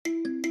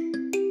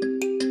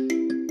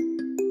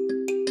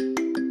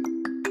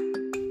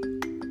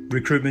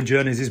Recruitment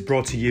Journeys is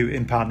brought to you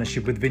in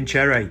partnership with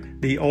Vincere,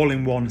 the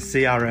all-in-one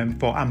CRM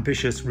for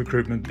ambitious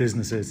recruitment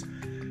businesses.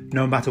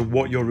 No matter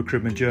what your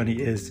recruitment journey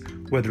is,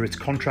 whether it's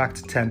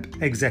contract, temp,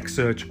 exec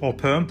search or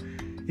perm,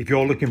 if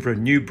you're looking for a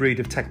new breed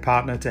of tech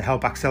partner to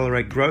help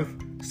accelerate growth,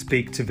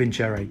 speak to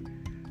Vincere.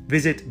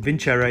 Visit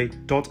vincere.io/mint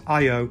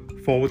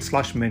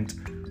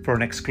for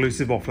an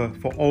exclusive offer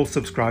for all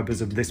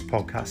subscribers of this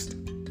podcast.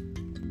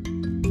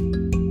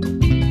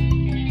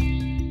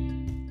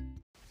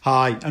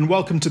 Hi, and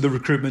welcome to the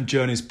Recruitment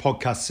Journeys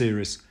podcast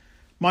series.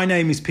 My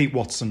name is Pete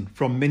Watson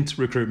from Mint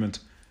Recruitment,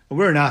 and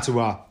we're an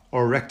R2R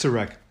or a rec to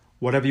rec,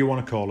 whatever you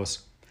want to call us.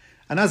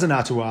 And as an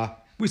R2R,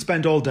 we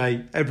spend all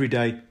day, every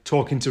day,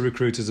 talking to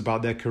recruiters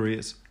about their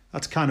careers.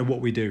 That's kind of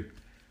what we do.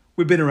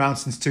 We've been around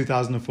since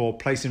 2004,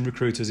 placing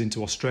recruiters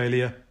into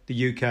Australia,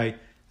 the UK,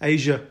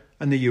 Asia,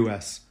 and the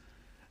US.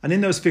 And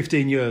in those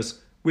 15 years,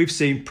 we've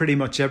seen pretty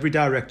much every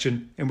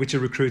direction in which a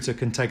recruiter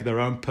can take their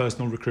own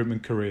personal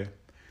recruitment career.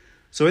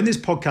 So in this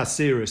podcast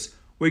series,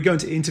 we're going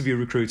to interview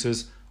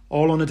recruiters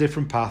all on a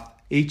different path,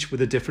 each with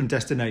a different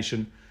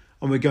destination,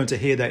 and we're going to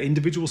hear their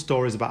individual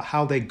stories about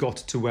how they got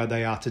to where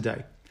they are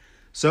today.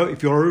 So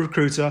if you're a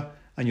recruiter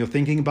and you're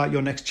thinking about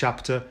your next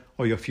chapter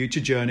or your future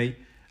journey,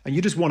 and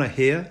you just want to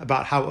hear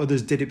about how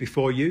others did it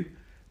before you,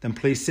 then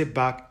please sit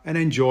back and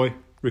enjoy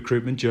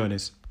Recruitment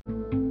Journeys.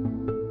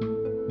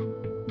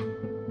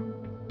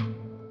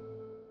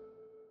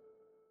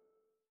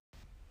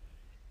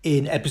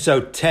 In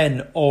episode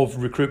 10 of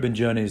Recruitment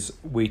Journeys,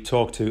 we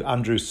talk to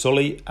Andrew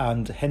Sully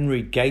and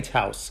Henry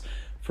Gatehouse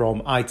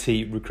from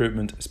IT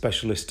recruitment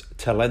specialist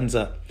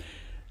Talenza.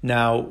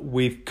 Now,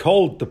 we've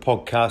called the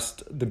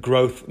podcast the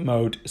Growth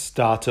Mode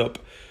Startup,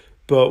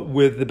 but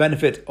with the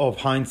benefit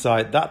of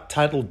hindsight, that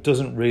title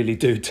doesn't really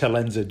do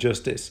Talenza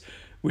justice.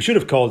 We should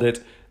have called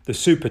it the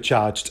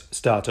Supercharged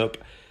Startup.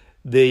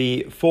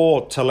 The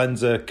four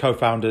Talenza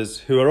co-founders,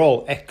 who are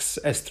all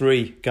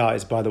ex-S3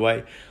 guys, by the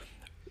way,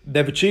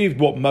 they've achieved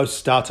what most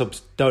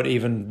startups don't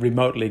even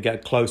remotely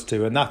get close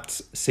to, and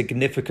that's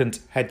significant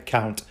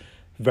headcount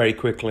very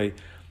quickly.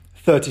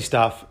 30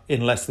 staff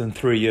in less than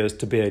 3 years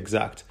to be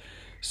exact.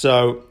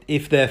 So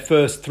if their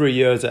first 3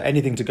 years are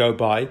anything to go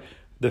by,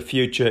 the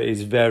future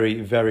is very,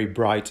 very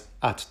bright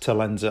at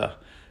Talenza.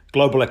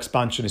 Global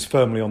expansion is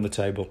firmly on the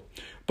table.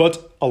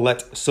 But I'll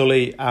let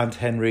Sully and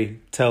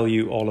Henry tell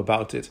you all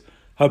about it.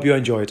 Hope you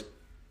enjoy it.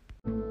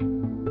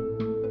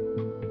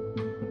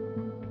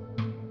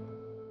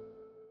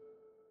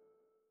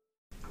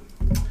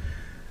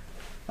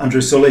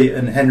 Andrew Sully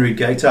and Henry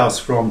Gatehouse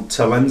from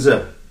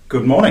Talenza.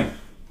 Good morning.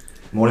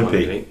 Morning,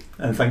 Pete.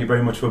 And thank you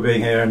very much for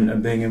being here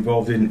and being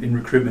involved in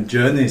Recruitment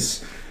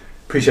Journeys.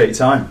 Appreciate your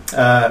time.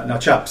 Now,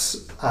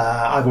 chaps,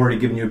 I've already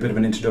given you a bit of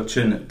an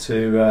introduction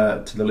to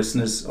the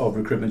listeners of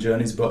Recruitment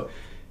Journeys, but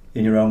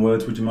in your own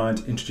words, would you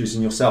mind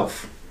introducing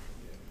yourself?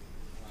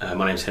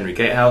 My name's Henry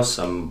Gatehouse.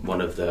 I'm one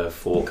of the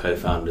four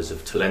co-founders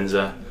of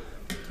Talenza.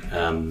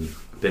 Been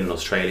in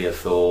Australia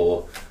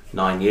for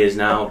 9 years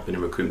now. Been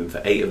in recruitment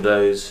for 8 of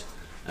those.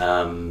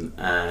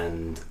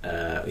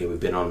 We've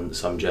been on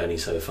some journey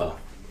so far,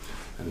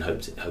 and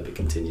hope it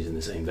continues in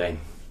the same vein.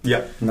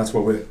 Yeah, and that's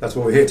what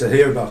we're here to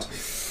hear about.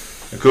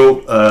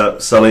 Cool.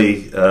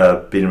 Sully,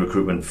 been in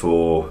recruitment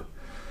for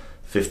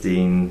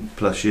 15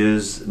 plus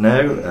years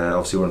now.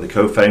 Obviously one of the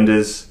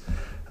co-founders,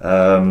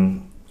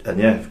 and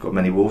yeah, I've got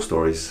many war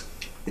stories.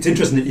 It's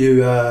interesting that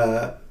you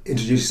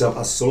introduce yourself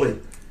as Sully.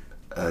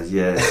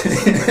 Yeah,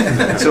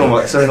 it's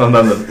only my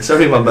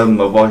mum and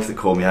my wife that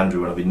call me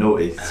Andrew when I've been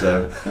naughty.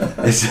 So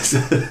it's just,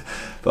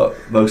 but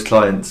most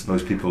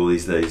people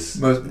these days,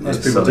 most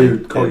people Sully, do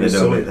call you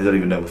Sully. They don't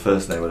even know my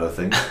first name, I don't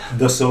think.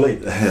 The Sully.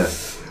 Yeah.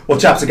 Well,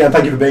 chaps, again,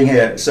 thank you for being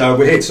here. So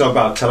we're here to talk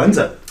about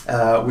Talenza,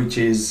 which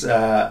is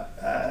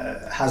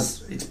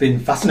it's been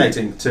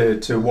fascinating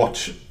to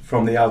watch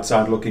from the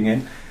outside looking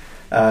in.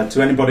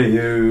 To anybody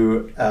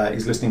who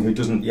is listening who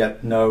doesn't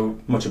yet know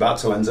much about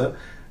Talenza.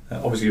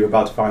 Obviously you're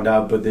about to find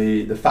out, but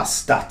the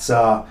fast stats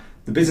are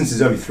the business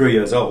is only 3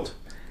 years old,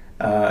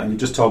 and you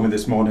just told me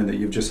this morning that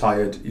you've just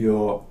hired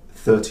your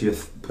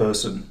 30th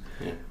person,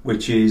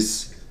 which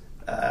is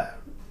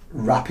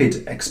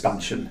rapid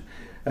expansion.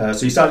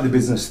 So you started the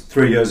business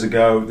 3 years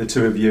ago, the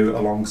two of you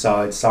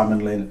alongside Simon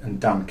Lynn and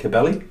Dan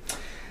Cabelli.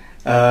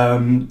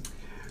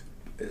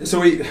 So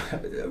we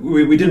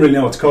didn't really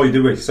know what to call you,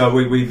 did we? So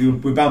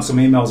we bounced some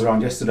emails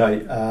around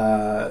yesterday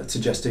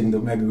suggesting that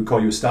maybe we call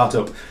you a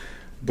startup.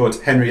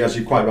 But Henry, as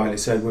you quite rightly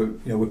said,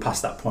 we're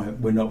past that point.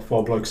 We're not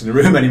 4 blokes in a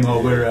room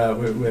anymore.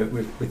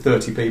 We're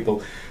 30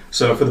 people.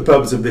 So for the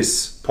purpose of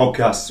this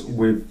podcast,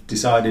 we've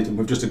decided and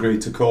we've just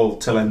agreed to call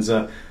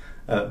Talenza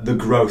the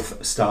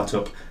Growth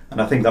Startup, and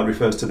I think that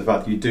refers to the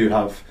fact that you do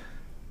have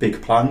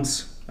big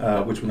plans,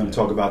 which we're going to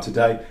talk about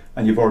today,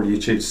 and you've already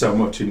achieved so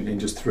much in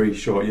just 3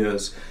 short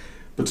years.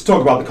 But to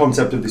talk about the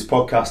concept of this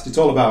podcast, it's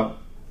all about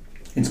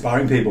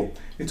inspiring people.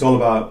 It's all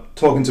about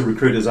talking to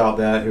recruiters out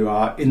there who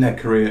are in their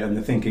career and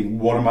they're thinking,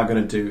 what am I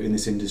going to do in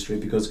this industry?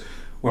 Because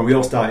when we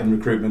all start in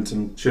recruitment,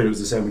 and I'm sure it was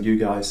the same with you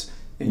guys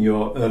in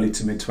your early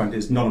to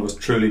mid-20s, none of us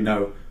truly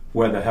know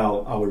where the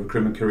hell our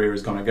recruitment career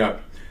is going to go.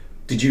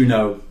 did you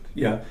know,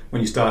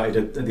 when you started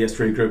at the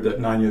S3 Group, that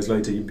 9 years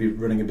later you'd be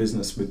running a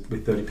business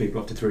with 30 people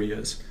after 3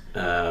 years?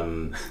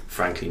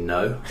 Frankly,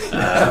 no.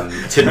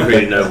 Didn't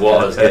really know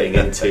what I was getting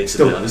into.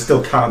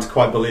 Still can't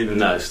quite believe it.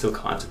 No, still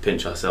can't, have to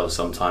pinch ourselves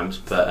sometimes.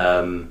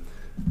 But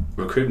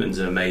recruitment's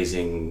an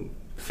amazing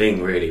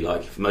thing, really.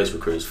 Like, most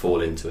recruiters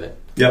fall into it.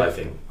 Yeah. I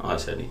think I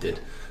certainly did.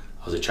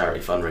 I was a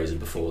charity fundraiser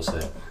before, so.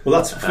 Well,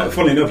 that's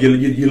funny enough.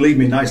 You lead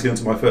me nicely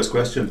onto my first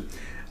question,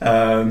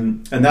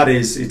 and that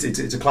is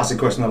it's a classic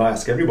question that I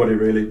ask everybody,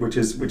 really, which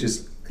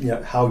is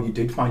how you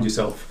did find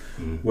yourself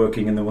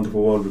working in the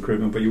wonderful world of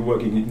recruitment, but you're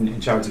working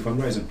in charity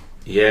fundraising.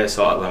 Yeah,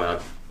 so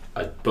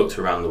I booked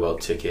a round the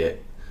world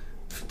ticket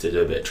to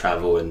do a bit of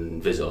travel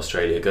and visit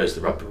Australia, go to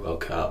the Rugby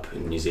World Cup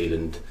in New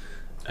Zealand,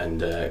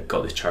 and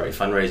got this charity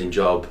fundraising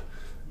job.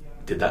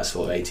 Did that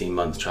sort of 18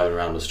 months travelling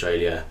around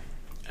Australia,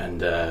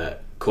 and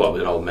caught up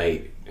with an old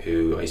mate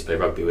who I used to play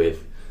rugby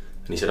with,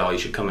 and he said, "Oh, you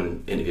should come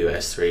and interview at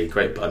S3.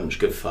 Great bunch,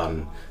 good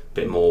fun,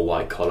 bit more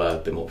white collar, a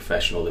bit more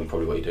professional than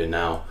probably what you're doing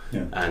now,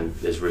 and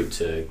there's route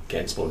to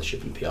getting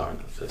sponsorship and PR." And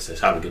so it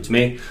sounded good to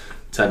me.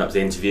 Turned up to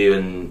the interview,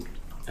 and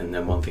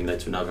then one thing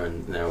led to another,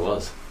 and there it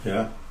was.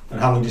 Yeah. And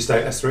how long did you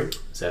stay at S3? I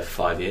was there for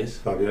 5 years.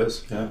 5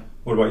 years. Yeah.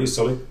 What about you,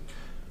 Solly?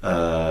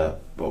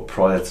 Well,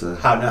 prior to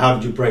how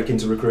did you break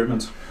into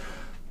recruitment?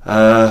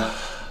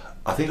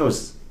 I think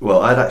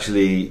I'd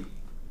actually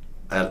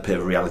had a bit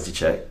of a reality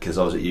check, because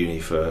I was at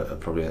uni for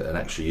probably an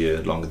extra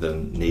year longer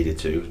than needed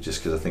to, just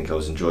because I think I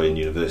was enjoying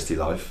university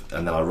life,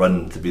 and then I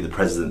run to be the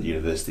president of the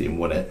university and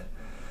won it,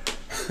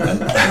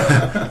 and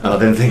I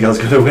didn't think I was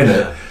going to win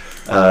it,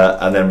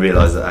 and then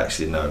realised that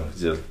actually no,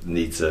 you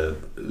need to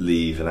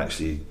leave and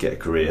actually get a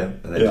career,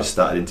 and then just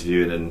started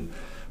interviewing and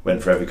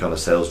went for every kind of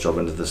sales job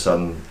under the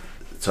sun,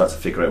 started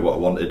to figure out what I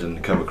wanted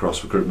and come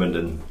across recruitment,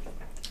 and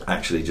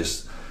actually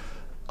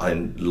I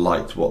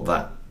liked what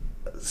that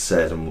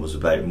said and was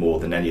about more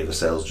than any other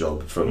sales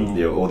job. From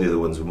all the other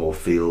ones were more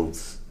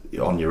fields,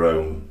 on your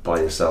own by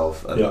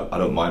yourself, and I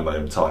don't mind my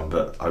own time,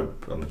 but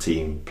I'm a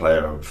team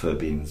player. I prefer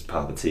being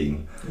part of a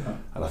team,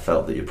 and I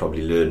felt that you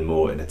probably learn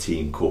more in a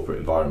team corporate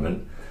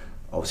environment,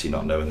 obviously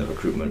not knowing that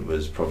recruitment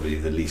was probably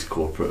the least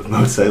corporate of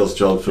most sales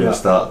jobs from the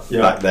start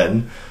back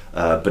then,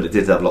 but it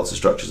did have lots of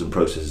structures and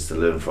processes to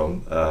learn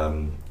from,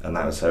 and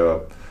that was how I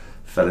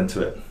fell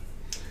into it.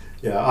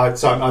 Yeah, I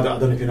don't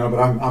know if you know,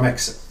 but I'm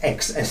ex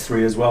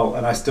S3 as well,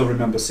 and I still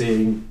remember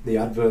seeing the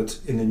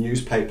advert in the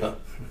newspaper,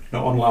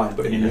 not online,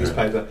 but in the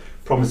newspaper,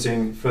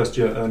 promising first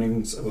year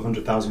earnings of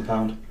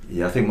 £100,000.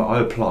 Yeah, I think I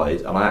applied,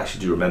 and I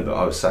actually do remember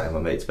I was sat in my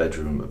mate's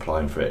bedroom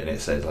applying for it, and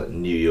it said like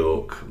New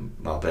York,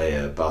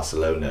 Marbella,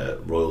 Barcelona,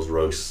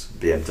 Rolls-Royce,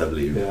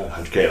 BMW,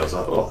 100k. I was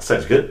like, oh, that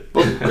sounds good.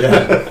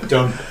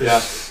 Done.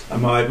 Yeah.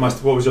 And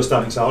what was your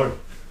starting salary?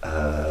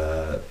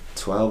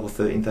 12 or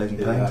 13,000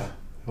 pounds. Yeah.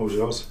 What was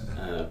yours?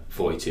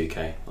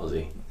 42k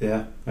Aussie.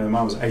 Yeah,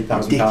 mine was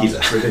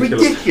 £8,000.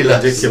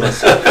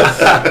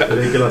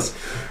 Ridiculous.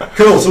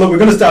 Cool. So look, we're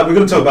going to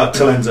talk about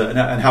Talenza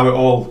and how it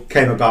all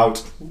came about,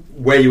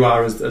 where you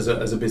are as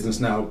a business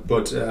now.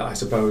 But I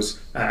suppose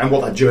and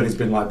what that journey's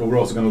been like. But we're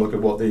also going to look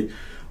at what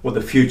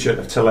the future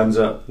of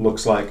Talenza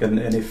looks like, and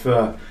if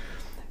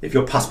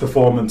your past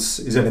performance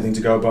is anything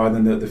to go by,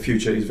 then the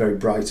future is very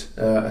bright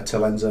at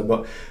Talenza.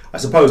 But I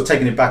suppose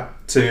taking it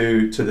back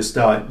to the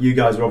start, you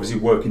guys were obviously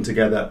working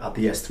together at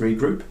the S3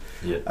 Group.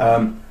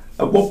 Yeah.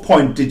 At what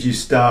point did you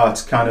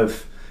start kind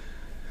of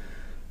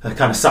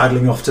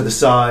sidling off to the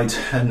side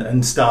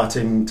and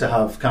starting to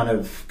have kind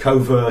of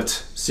covert,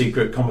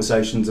 secret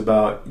conversations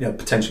about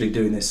potentially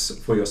doing this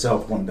for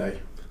yourself one day?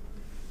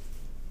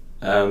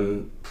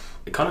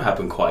 It kind of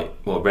happened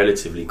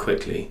relatively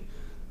quickly.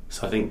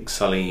 So I think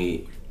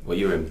Sully,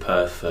 you were in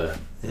Perth for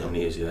how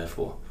many years were you there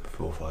for?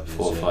 4 or 5 years.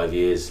 4 or 5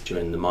 years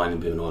during the mining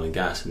boom in oil and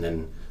gas, and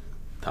then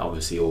that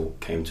obviously all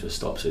came to a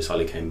stop. So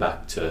Sully came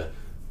back to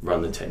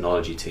run the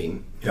technology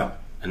team. Yeah.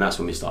 And that's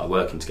when we started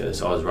working together.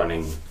 So I was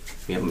running,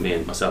 me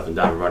and myself and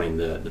Dan were running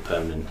the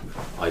permanent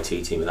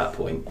IT team at that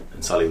point,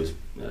 and Sully was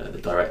the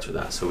director of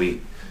that. So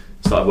we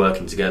started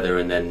working together,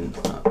 and then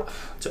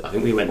I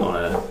think we went on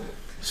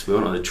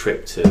a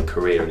trip to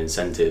Korea, an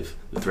incentive,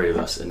 the three of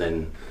us, and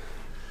then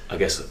I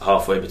guess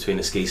halfway between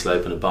a ski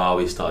slope and a bar,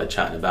 we started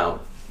chatting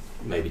about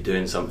maybe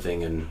doing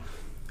something, and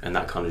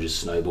that kind of just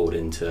snowballed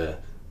into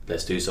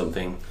let's do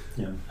something.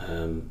 Yeah.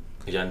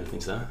 Did you add anything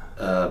to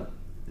that?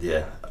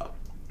 Yeah,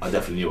 I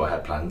definitely knew I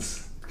had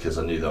plans, because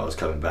I knew that I was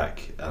coming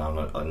back, and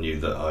I knew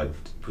that I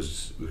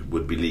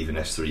would be leaving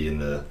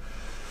S3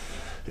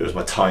 it was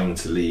my time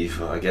to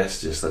leave, I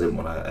guess. Just I didn't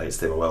want to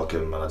outstay my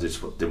welcome, and I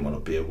just didn't want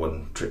to be a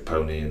one-trick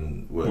pony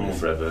and work there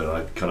forever. And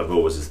I kind of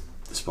always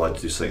aspired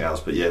to do something else.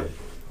 But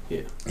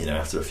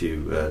after a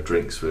few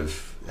drinks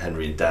with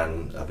Henry and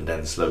Dan up and down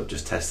the slope,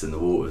 just testing the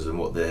waters and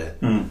what their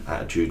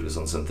attitude was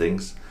on some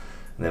things,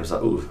 and then was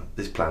like, oh,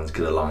 this plan's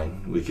could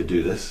align. We could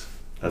do this,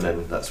 and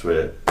then that's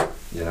where,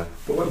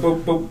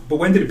 But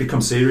when did it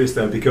become serious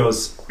though?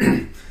 Because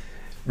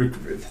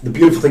the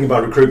beautiful thing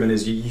about recruitment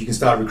is you can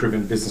start a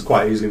recruitment business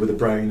quite easily with a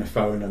brain, a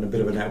phone, and a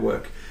bit of a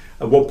network.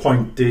 At what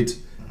point did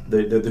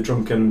the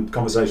drunken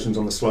conversations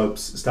on the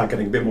slopes start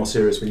getting a bit more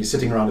serious when you're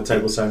sitting around a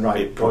table saying,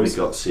 right, It probably boys.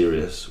 got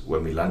serious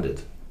when we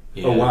landed.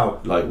 Yeah. Oh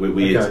wow. Like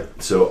we Okay.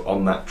 had, so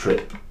on that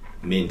trip,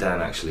 me and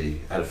Dan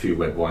actually had a few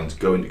red wines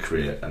going to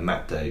Korea and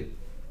mapped out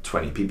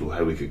 20 people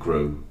how we could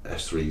grow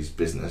S3's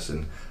business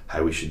and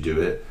how we should do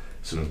it,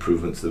 some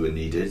improvements that were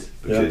needed,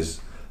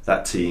 because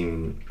that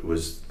team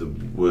was the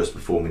worst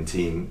performing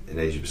team in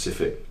Asia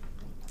Pacific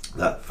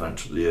that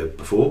financial year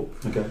before.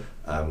 Okay.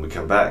 We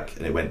come back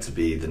and it went to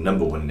be the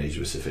number one in Asia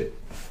Pacific,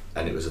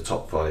 and it was a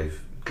top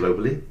 5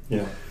 globally.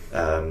 Yeah.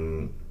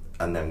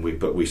 And then we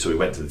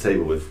went to the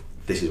table with,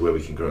 this is where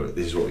we can grow it,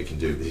 this is what we can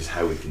do, this is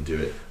how we can do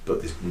it,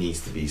 but there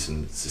needs to be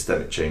some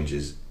systemic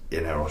changes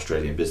in our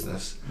Australian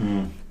business.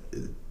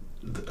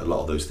 A lot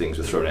of those things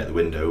were thrown out the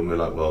window, and we're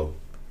like, well,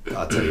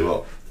 I'll tell you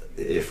what,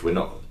 if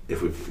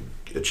we've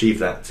achieved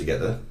that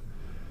together,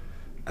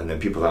 and then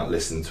people aren't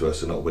listening to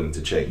us and not willing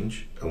to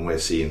change, and we're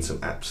seeing some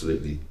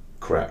absolutely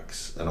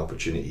cracks and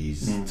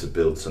opportunities to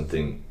build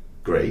something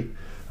great,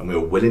 and we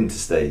were willing to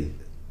stay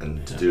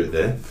and to do it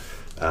there,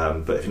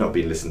 but if you're not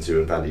being listened to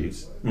and valued,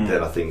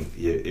 then I think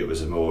it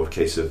was more of a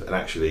case of, and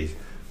actually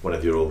one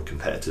of your old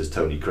competitors,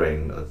 Tony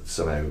Crane, I'd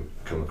somehow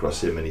come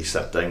across him and he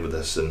sat down with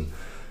us and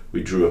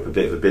we drew up a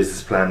bit of a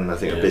business plan. I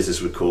think a business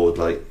was called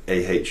like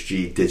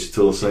AHG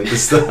Digital, something to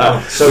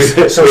start. So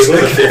slick.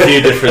 A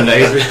few different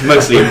names,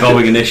 mostly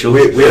involving initials.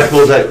 We had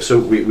pulled out, so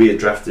we had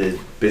drafted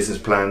business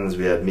plans,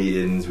 we had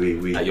meetings,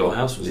 we At your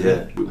house, wasn't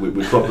it?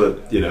 we proper,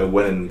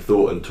 went and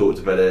thought and talked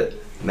about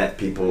it, met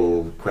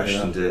people,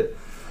 questioned it,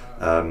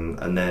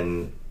 and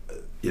then,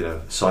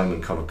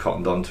 Simon kind of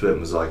cottoned onto it and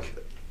was like,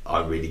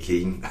 I'm really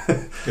keen.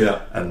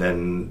 And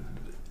then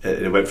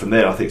it went from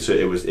there. I think so.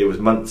 It was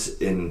months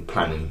in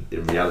planning,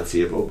 in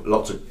reality, of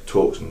lots of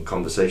talks and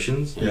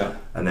conversations.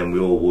 And then we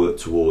all worked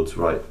towards,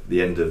 right,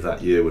 the end of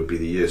that year would be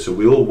the year. So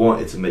we all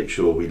wanted to make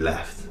sure we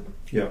left.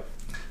 That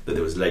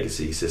there was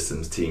legacy,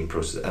 systems, team,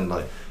 process, and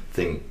like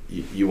think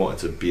you wanted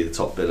to be the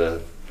top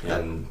bidder.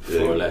 And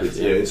before I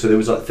left, so there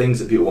was like things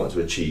that people wanted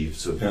to achieve.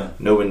 So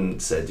no one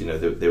said,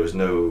 there was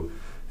no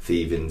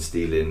thieving,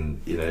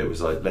 stealing. It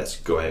was like, let's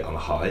go out on a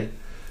high,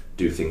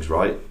 do things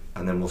right,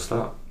 and then we'll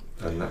start.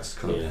 And that's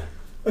kind of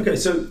okay.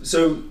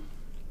 So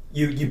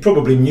you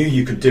probably knew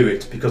you could do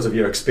it because of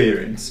your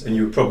experience, and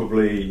you were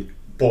probably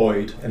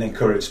buoyed and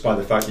encouraged by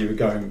the fact you were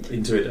going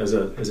into it as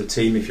a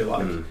team, if you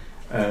like.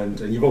 And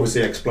you've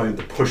obviously explained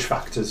the push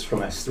factors from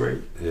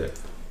S3.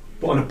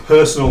 But on a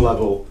personal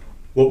level,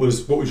 what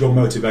was your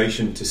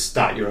motivation to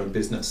start your own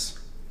business?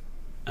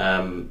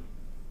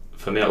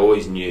 For me, I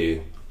always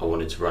knew I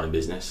wanted to run a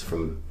business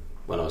from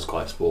when I was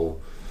quite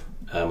small.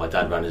 My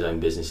dad ran his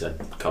own business, he had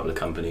a couple of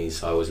companies,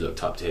 so I always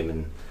looked up to him,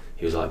 and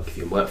he was like, if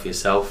you can work for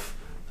yourself,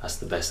 that's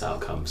the best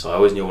outcome. So I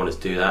always knew I wanted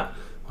to do that.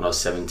 When I was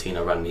 17,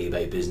 I ran an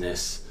eBay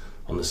business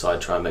on the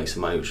side, try and make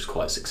some money, which was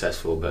quite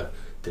successful, but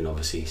didn't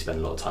obviously spend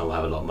a lot of time or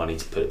have a lot of money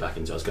to put it back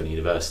into. I was going to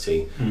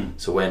university.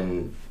 So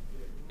when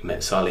I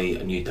met Sully,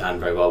 I knew Dan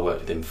very well, I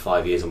worked with him for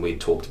 5 years, and we'd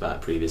talked about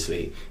it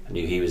previously. I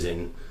knew he was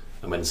in,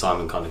 and when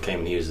Simon kind of came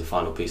in, he was the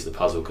final piece of the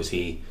puzzle, because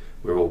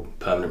we're all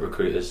permanent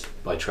recruiters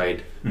by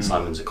trade.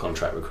 Simon's a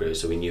contract recruiter,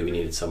 so we knew we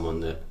needed someone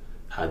that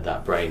had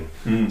that brain.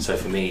 So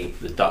for me,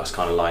 the ducks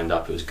kind of lined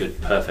up. It was good,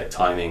 perfect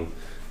timing.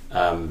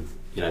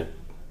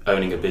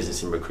 Owning a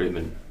business in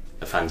recruitment,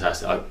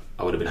 fantastic.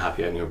 I would have been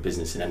happy owning a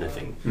business in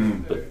anything,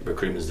 but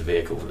recruitment's the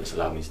vehicle that's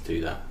allowed me to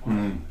do that,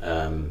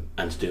 and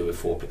to do it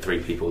with 3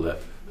 people that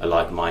are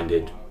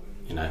like-minded.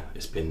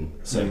 It's been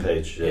same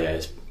page.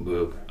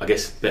 I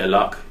guess a bit of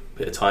luck,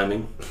 bit of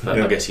timing,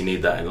 but I guess you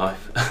need that in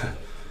life.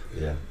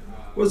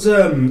 Was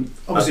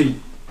obviously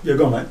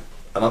go on, mate.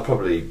 And I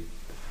probably,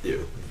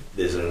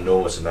 there's an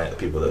enormous amount of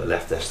people that have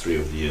left S3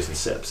 over the years and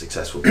set up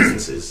successful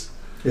businesses.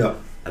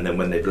 And then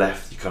when they've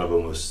left, you kind of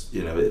almost,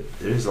 it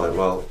is like,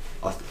 well,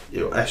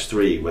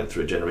 S3 went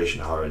through a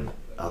generation hiring,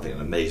 I think,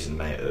 an amazing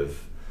amount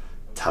of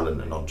talent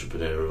and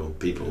entrepreneurial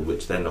people,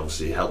 which then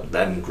obviously helped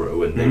them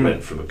grow, and they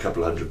went from a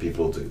couple of hundred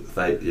people to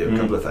a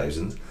couple of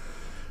thousand.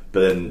 But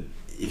then,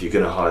 if you're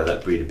going to hire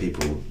that breed of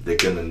people, they're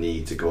going to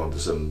need to go on to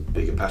some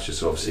bigger pasture.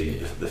 So obviously,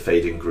 the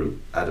Faden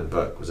Group, Adam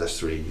Buck was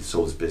S3, he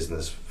sold his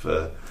business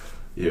for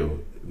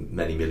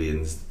many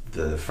millions.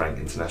 The Frank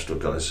International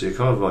guys. So you're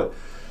kind of like,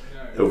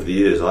 over the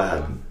years, I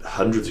had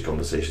hundreds of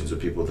conversations with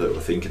people that were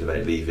thinking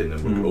about leaving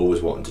and were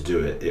always wanting to do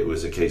it. It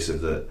was a case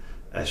of that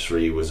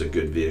S3 was a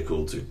good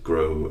vehicle to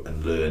grow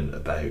and learn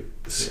about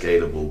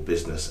scalable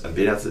business, and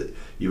being able to,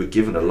 you were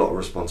given a lot of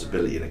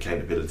responsibility and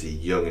accountability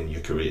young in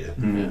your career.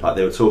 Like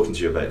they were talking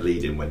to you about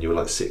leading when you were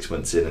like 6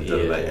 months in and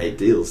done about 8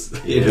 deals.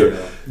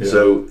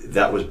 So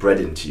that was bred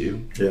into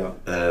you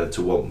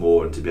to want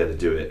more and to be able to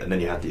do it, and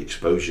then you had the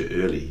exposure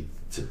early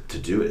to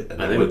do it. And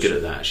they were good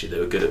at that, actually. They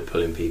were good at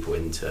pulling people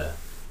into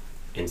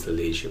the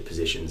leadership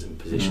positions and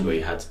positions where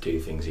you had to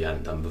do things you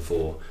hadn't done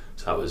before.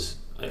 So that was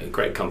a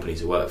great company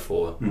to work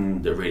for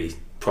that really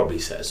probably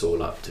set us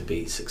all up to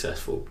be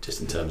successful,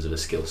 just in terms of the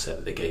skill set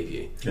that they gave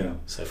you.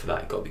 So for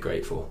that, you've got to be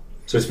grateful.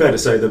 So it's fair to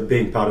say that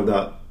being part of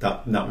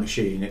that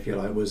machine, if you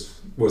like,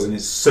 was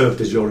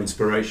served as your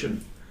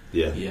inspiration.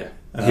 Yeah. Yeah.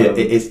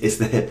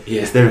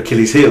 It's their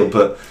Achilles heel,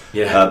 but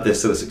Yeah. they're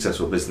still a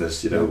successful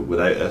business,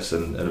 without us,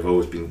 and have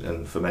always been,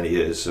 and for many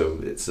years. So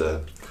it's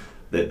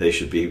they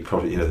should be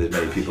probably, there's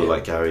many people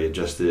like Gary and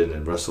Justin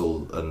and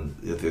Russell and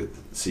the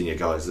senior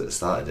guys that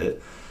started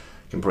it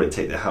can probably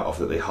take their hat off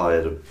that they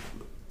hired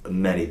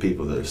many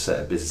people that have set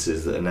up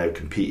businesses that are now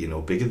competing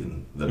or bigger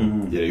than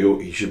them.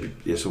 You should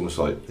be. It's almost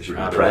like they should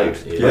be proud.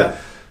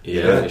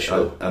 Yeah, for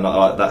sure.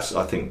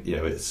 I think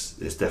it's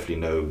definitely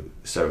no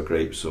sour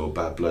grapes or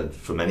bad blood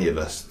from any of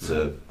us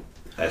to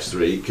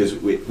S3, because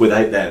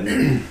without them,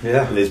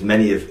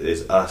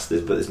 there's us,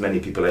 but there's many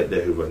people out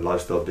there who run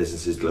lifestyle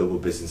businesses, global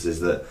businesses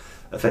that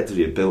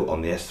effectively are built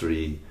on the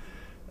S3.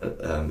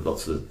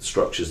 Lots of the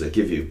structures they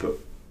give you, but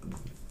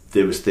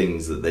there was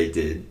things that they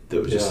did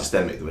that were just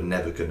systemic that were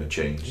never going to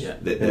change.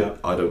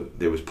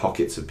 There was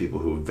pockets of people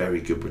who were very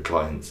good with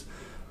clients,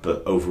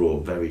 but overall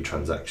very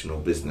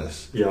transactional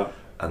business.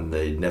 And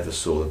they never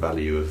saw the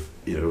value of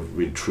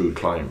really true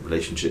client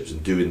relationships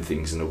and doing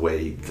things in a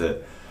way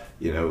that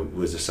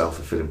was a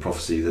self-fulfilling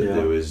prophecy, that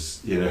there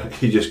was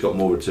you just got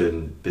more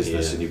return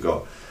business, and you've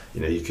got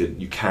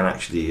you can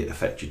actually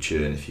affect your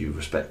churn if you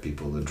respect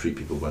people and treat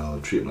people well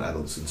and treat them like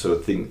adults. And so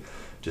I think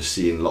just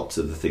seeing lots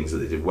of the things that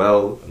they did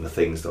well and the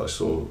things that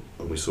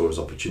we saw as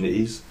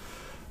opportunities,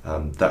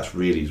 that's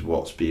really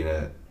what's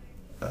been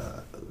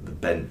the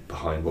bent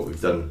behind what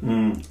we've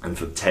done. And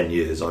for 10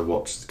 years I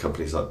watched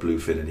companies like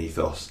Bluefin and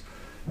Ethos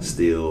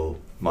steal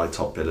our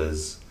top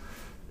billers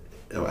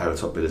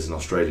in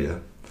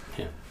Australia,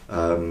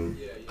 and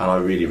I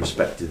really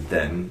respected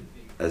them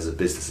as a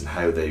business and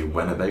how they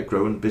went about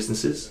growing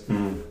businesses.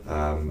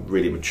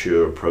 Really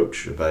mature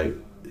approach about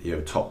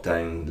top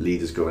down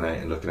leaders going out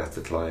and looking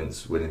after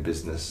clients, winning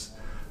business.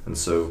 And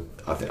so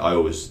I think I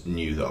always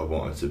knew that I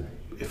wanted to,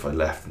 if I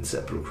left and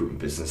set up a recruitment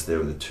business, they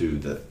were the two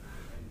that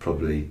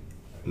probably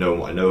knowing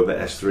what I know about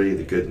S3,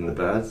 the good and the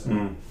bad,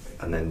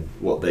 and then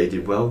what they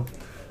did well,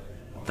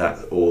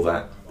 that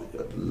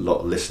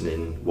lot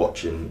listening,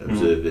 watching,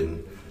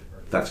 observing,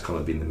 that's kind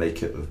of been the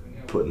makeup of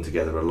putting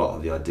together a lot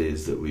of the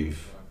ideas that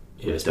we've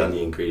it's been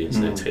the ingredients,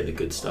 and take the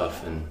good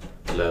stuff and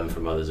learn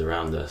from others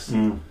around us.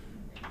 So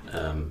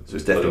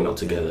it's definitely not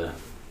together.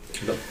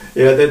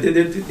 Yeah,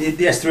 the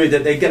S3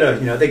 that they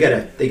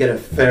get a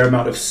fair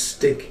amount of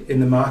stick in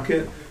the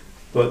market,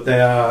 but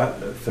they are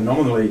a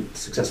phenomenally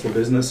successful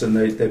business, and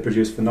they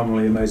produce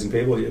phenomenally amazing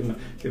people.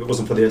 If it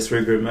wasn't for the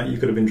S3 group, mate, you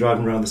could have been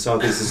driving around the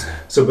southeast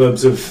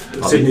suburbs of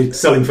Sydney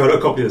selling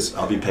photocopiers.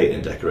 I'll be painting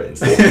and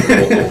decorating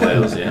or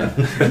Wales,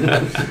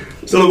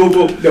 So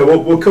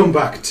we'll come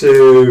back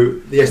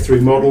to the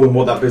S3 model and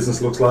what that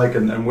business looks like,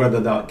 and whether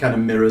that kind of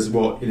mirrors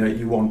what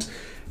you want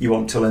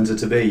Talenza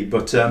to be.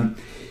 But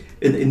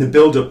in the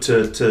build up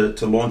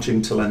to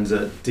launching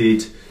Talenza,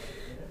 did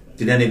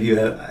any of you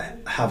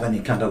have any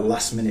kind of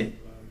last minute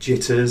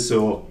jitters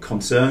or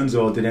concerns,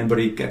 or did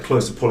anybody get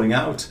close to pulling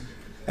out?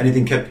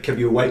 Anything kept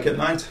you awake at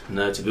night?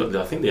 No, to be honest,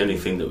 I think the only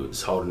thing that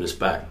was holding us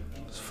back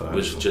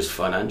was just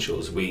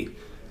financials.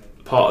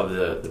 Part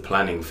of the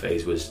planning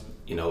phase was,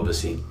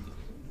 obviously,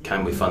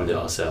 can we fund it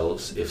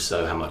ourselves? If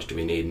so, how much do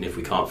we need? And if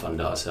we can't fund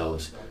it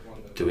ourselves,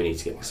 do we need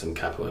to get some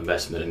capital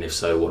investment? And if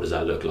so, what does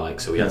that look like?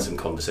 So we had some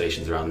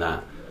conversations around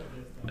that,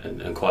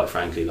 and quite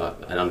frankly,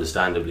 and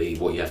understandably,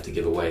 what you have to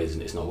give away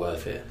it's not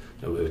worth it.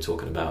 We were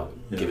talking about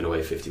giving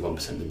away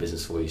 51% of the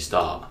business before you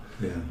start,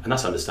 and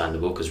that's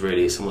understandable, because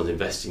really, if someone's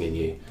investing in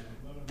you,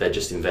 they're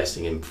just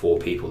investing in 4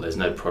 people. There's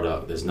no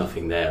product, there's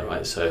nothing there,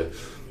 right? So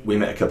we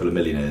met a couple of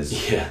millionaires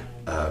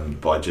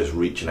by just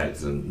reaching out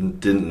to them,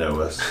 didn't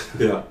know us,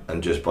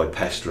 and just by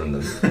pestering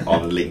them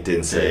on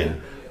LinkedIn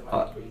saying,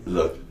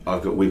 look,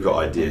 we've got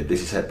idea,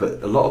 this is it.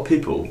 But a lot of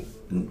people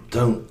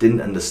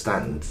didn't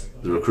understand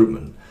the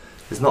recruitment.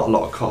 There's not a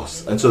lot of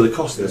costs, and so the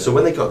cost. So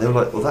when they were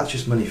like, well, that's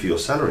just money for your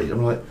salary.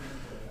 I'm like,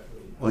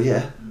 well,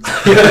 yeah,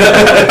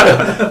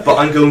 but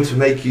I'm going to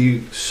make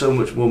you so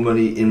much more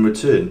money in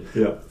return.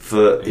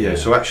 For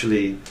so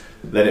actually,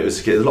 then it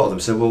was a lot of them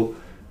said, well,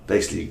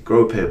 basically,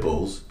 grow a pair of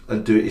balls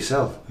and do it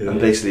yourself. And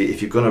basically,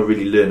 if you're going to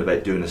really learn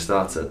about doing a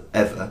startup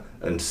ever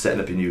and setting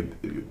up your new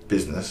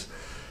business,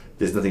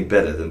 there's nothing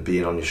better than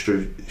being on your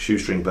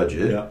shoestring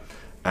budget.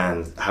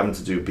 And having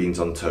to do beans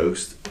on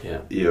toast,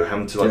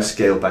 having to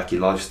scale back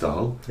your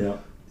lifestyle.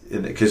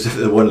 Because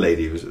the one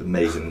lady who was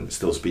amazing,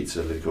 still speaks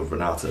to a lady called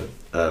Renata,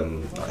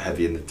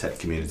 heavy in the tech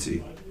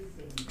community.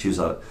 She was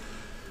like,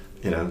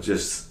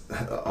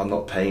 I'm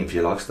not paying for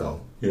your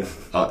lifestyle.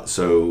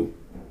 So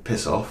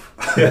piss off,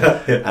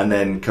 and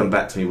then come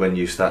back to me when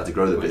you start to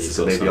grow the business.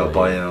 So maybe I'll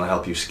buy in and I'll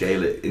help you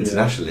scale it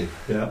internationally.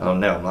 I'm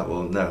like,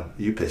 well, no,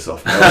 you piss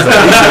off. You're not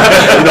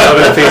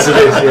having a piece of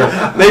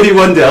this. Maybe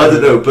one day, I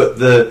don't know,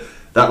 but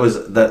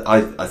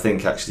I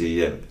think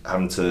actually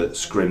having to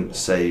scrimp,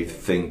 save,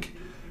 think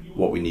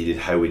what we needed,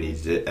 how we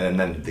needed it, and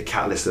then the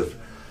catalyst of,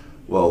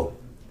 well,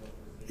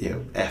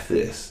 F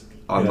this,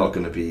 I'm not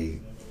going to be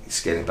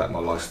scaling back my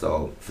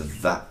lifestyle for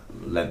that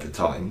length of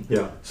time.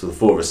 So the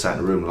 4 of us sat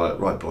in a room like,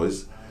 right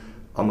boys,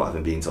 I'm not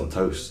having beans on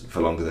toast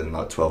for longer than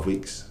like 12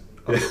 weeks.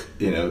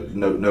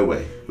 No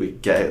way. We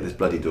get out of this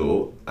bloody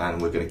door,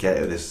 and we're going to get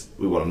out of this.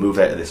 We want to move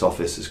out of this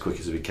office as quick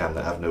as we can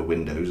that have no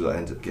windows that I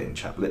end up getting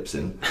chapped lips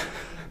in.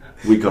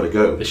 We got to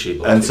go.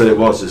 And so it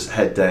was just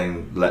head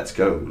down, let's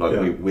go.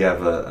 Like we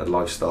have a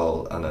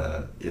lifestyle and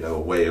a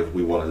way of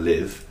we want to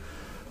live.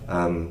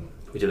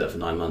 We did that for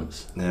 9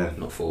 months. Yeah,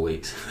 not 4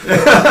 weeks.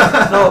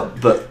 No,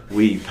 but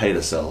we paid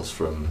ourselves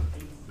from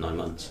 9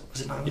 months.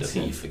 Was it 9 I months?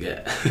 think you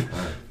forget.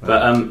 Right.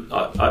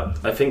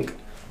 But I think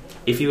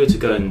if you were to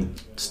go and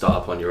start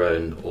up on your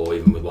own, or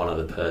even with one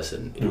other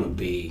person, it would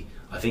be.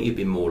 I think you'd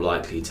be more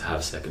likely to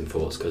have second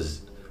thoughts,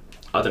 because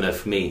I don't know.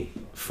 For me,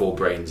 4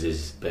 brains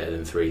is better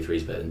than 3. 3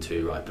 is better than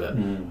 2, right? But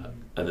and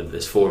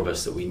there's 4 of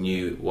us that we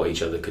knew what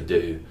each other could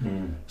do.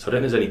 So I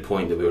don't think there's any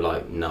point that we were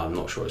like, no, I'm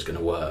not sure it's going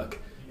to work.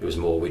 It was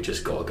more, we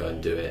just got to go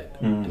and do it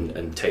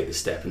and take the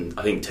step. And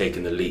I think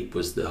taking the leap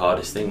was the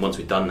hardest thing. Once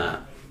we'd done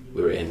that,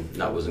 we were in.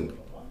 That was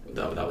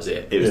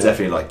it. It was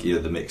definitely like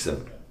the mix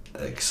of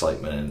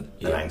excitement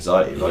and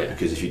anxiety, right?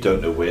 Because if you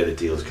don't know where the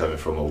deal's coming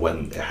from, or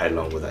how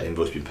long will that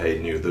invoice be paid,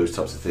 and those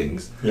types of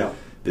things. Yeah.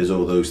 There's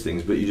all those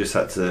things, but you just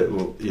had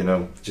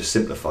to, just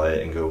simplify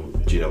it and go,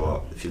 do you know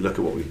what? If you look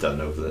at what we've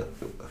done over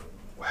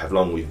how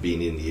long we've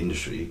been in the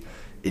industry,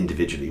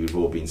 individually, we've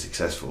all been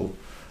successful.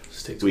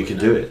 We can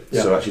do it.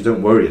 So actually,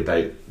 don't worry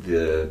about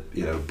the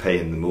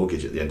paying the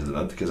mortgage at the end of the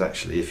month, because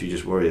actually, if you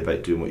just worry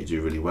about doing what you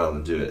do really well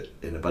and do it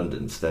in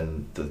abundance,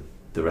 then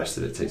the rest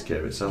of it takes care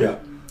of itself.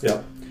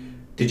 Yeah.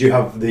 Did you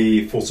have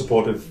the full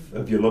support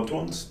of your loved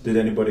ones? Did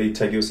anybody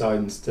take you aside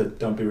and said,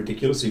 "Don't be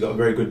ridiculous"? You got a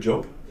very good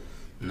job.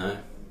 No,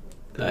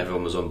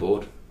 everyone was on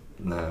board.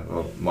 No,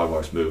 well, my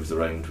wife's moved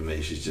around with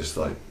me. She's just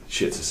like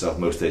shits herself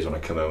most days when I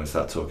come home and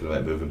start talking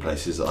about moving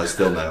places. I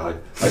still know.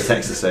 I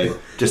text her saying,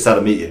 "Just had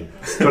a meeting.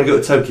 Do you want to go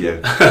to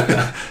Tokyo?"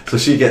 So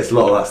she gets a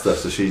lot of that stuff.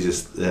 So she's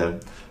just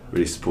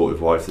really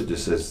supportive wife that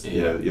just says,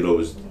 you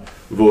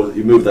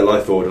move their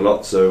life forward a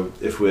lot. So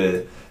if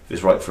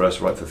it's right for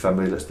us, right for the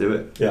family, let's do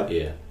it.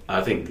 Yeah.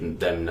 I think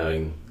them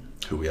knowing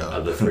who we are,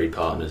 other 3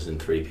 partners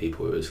and 3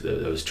 people,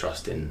 there was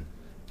trust in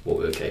what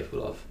we were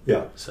capable of.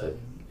 Yeah. So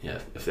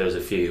if there was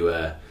a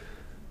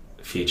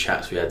few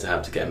chats we had to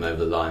have to get them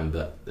over the line,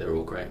 but they were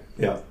all great.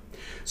 Yeah.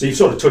 So you've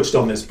sort of touched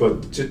on this,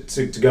 but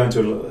to go into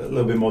a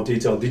little bit more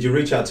detail, did you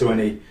reach out to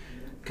any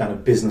kind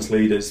of business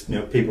leaders,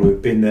 people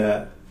who've been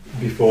there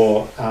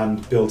before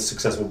and built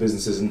successful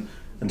businesses and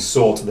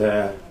sought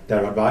their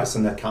advice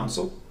and their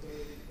counsel?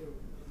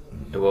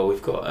 Well,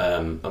 we've got,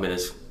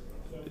 there's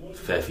a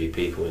fair few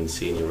people in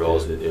senior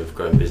roles who've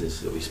grown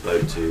businesses that we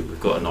spoke to. We've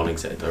got a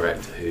non-exec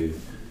director who's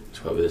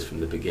worked with us from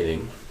the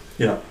beginning.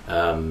 Yeah.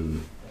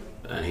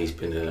 And he's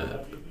been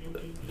a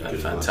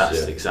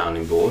fantastic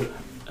sounding board.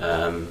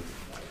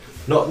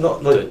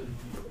 Not like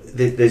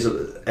there's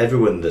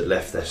everyone that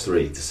left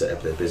S3 to set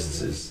up their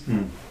businesses.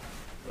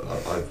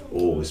 I've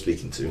always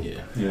speaking to.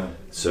 Yeah.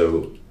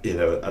 So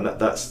and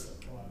that's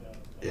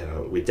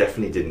we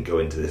definitely didn't go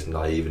into this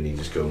naively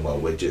just going, well,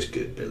 we're just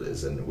good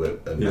billers and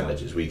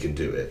managers, we can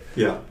do it.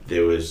 Yeah.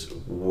 There was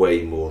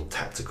way more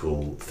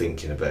tactical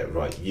thinking about,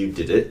 right, you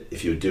did it.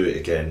 If you would do it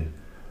again,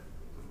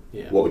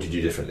 what would you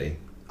do differently?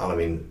 And I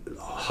mean,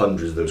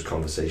 hundreds of those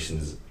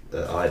conversations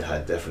that I'd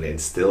had definitely, and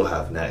still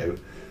have now,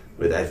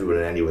 with everyone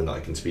and anyone that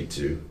I can speak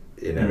to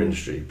in our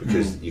industry,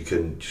 because you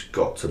just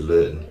got to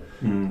learn.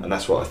 And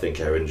that's what I think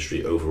our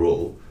industry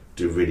overall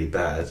do really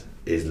bad,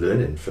 is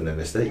learning from their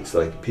mistakes.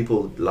 Like,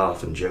 people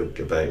laugh and joke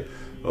about,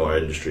 our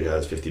industry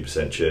has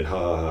 50%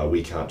 churn,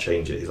 we can't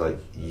change it. It's like,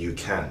 you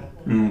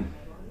can.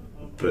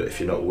 But if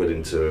you're not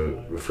willing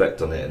to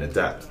reflect on it and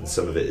adapt, and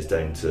some of it is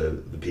down to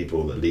the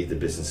people that lead the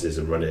businesses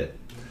and run it,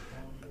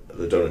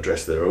 that don't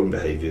address their own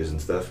behaviours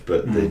and stuff,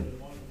 but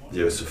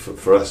so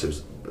for us it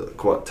was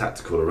quite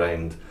tactical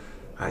around,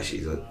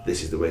 actually,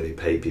 this is the way they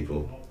pay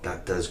people.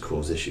 That does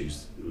cause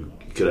issues. You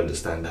could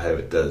understand how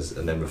it does,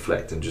 and then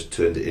reflect and just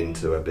turned it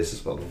into our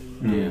business model.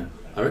 Yeah,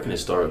 I reckon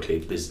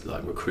historically,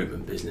 like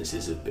recruitment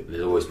businesses,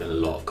 there's always been a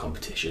lot of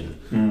competition,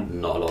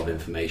 not a lot of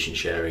information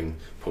sharing,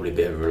 probably a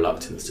bit of a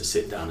reluctance to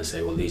sit down and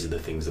say, well, these are the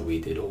things that we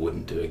did or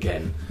wouldn't do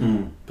again.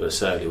 But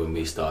certainly when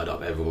we started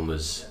up, everyone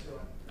was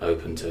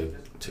open to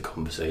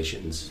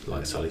conversations,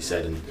 like Sully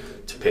said, and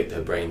to pick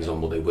their brains on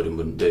what they would and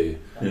wouldn't do.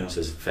 So there's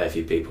a fair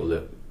few people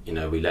that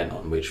we lent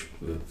on, which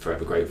we're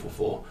forever grateful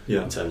for,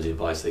 in terms of the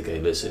advice they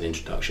gave us and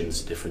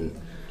introductions to different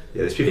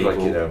there's people like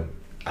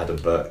Adam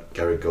Buck,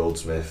 Gary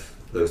Goldsmith,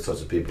 those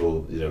types of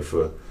people,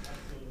 for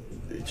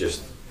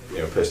just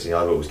personally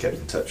I've always kept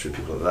in touch with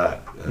people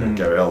like that,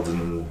 Gary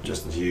Eldon,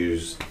 Justin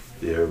Hughes,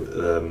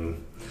 you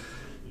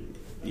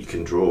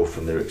can draw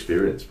from their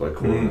experience by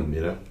calling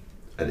them,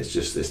 and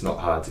it's not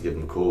hard to give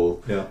them a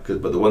call.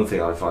 But the one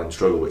thing I find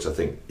struggle, which I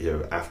think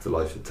after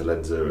life at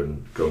Talenza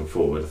and going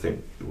forward, I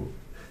think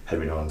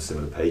Henry and I are on a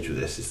similar page with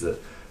this, is that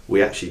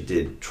we actually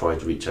did try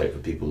to reach out for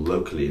people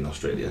locally in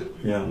Australia.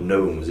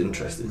 No one was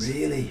interested.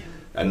 Really?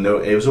 And no,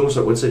 it was almost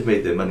like once they've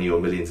made their money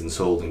or millions and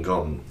sold and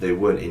gone, they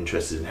weren't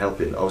interested in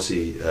helping.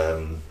 Obviously,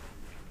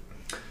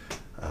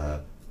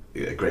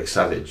 Greg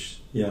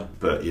Savage, Yeah.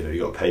 but you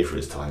got to pay for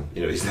his time.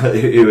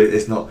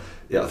 It's not.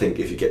 Yeah, I think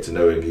if you get to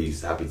know him,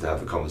 he's happy to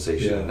have a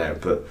conversation now.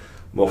 But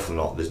more often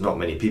than not, there's not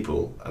many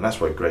people, and that's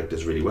why Greg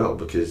does really well,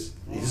 because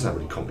he doesn't have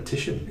any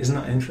competition. Isn't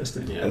that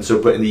interesting? Yeah. And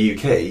so, but in the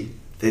UK,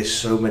 there's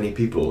so many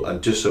people.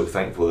 I'm just so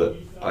thankful that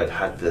I'd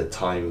had the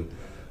time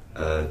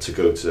to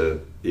go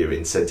to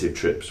incentive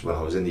trips when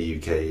I was in the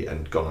UK,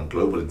 and gone on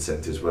global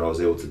incentives where I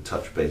was able to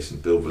touch base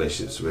and build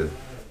relationships with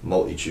a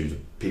multitude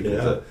of people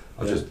that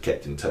I've just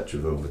kept in touch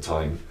with over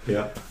time.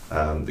 Yeah.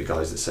 The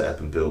guys that set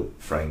up and built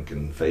Frank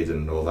and Faden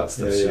and all that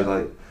stuff. Yeah, so yeah.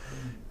 like,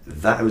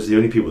 that was the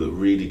only people that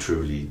really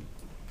truly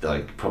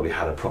like probably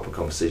had a proper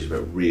conversation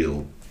about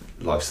real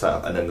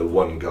lifestyle. And then the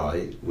one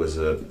guy was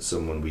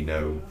someone we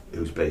know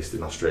who's based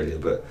in Australia,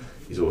 but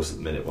he's always at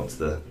the minute wants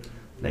to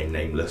name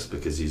nameless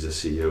because he's a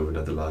CEO of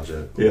another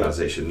larger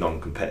organisation,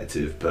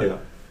 non-competitive, but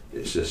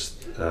it's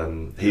just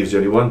he was the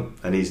only one,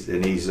 and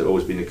he's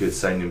always been a good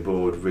sounding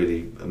board,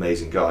 really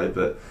amazing guy.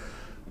 But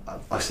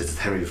I said to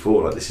Henry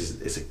before, like,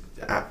 it's an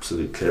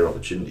absolute clear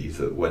opportunity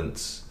that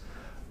once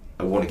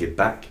I want to give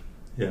back.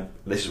 Yeah.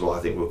 This is why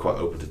I think we're quite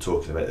open to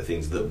talking about the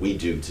things that we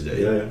do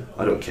today. Yeah, yeah.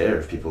 I don't care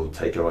if people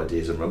take our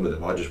ideas and run with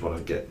them. I just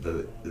want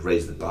to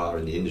raise the bar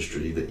in the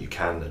industry that you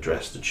can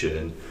address the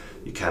churn,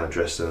 you can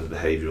address some of the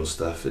behavioural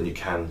stuff, and you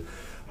can.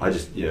 I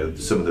just,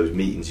 some of those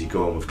meetings you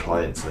go on with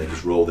clients and they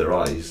just roll their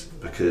eyes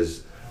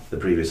because the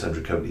previous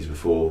 100 companies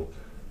before,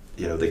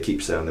 they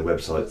keep saying on their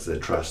websites their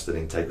trust and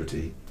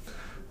integrity,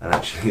 and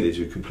actually they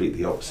do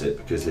completely the opposite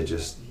because they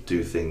just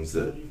do things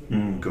that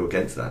go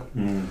against that.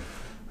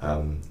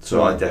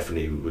 So I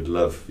definitely would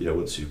love,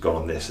 once you've gone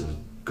on this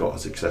and got a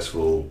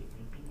successful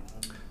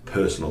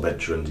personal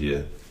venture under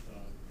you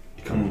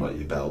kind of like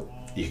your belt,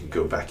 you can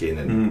go back in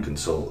and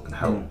consult and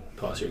help.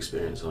 Pass your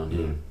experience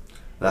on.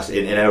 That's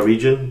in our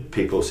region.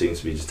 People seem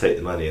to be just take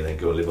the money and then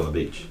go and live on the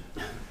beach.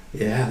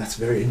 Yeah, that's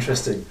very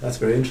interesting.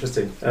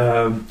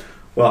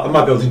 Well, I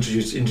might be able to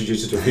introduce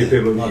you to a few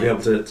people who might be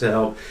able to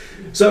help.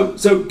 So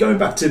going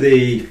back to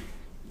the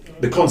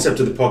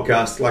concept of the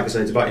podcast, like I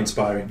say, it's about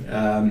inspiring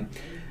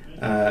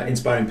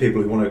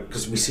people who want to,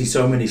 because we see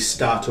so many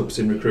startups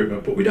in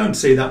recruitment, but we don't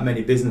see that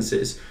many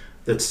businesses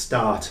that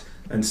start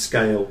and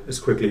scale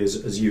as quickly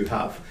as you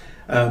have.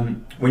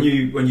 When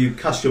you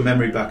cast your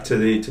memory back to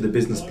the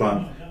business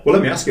plan, well,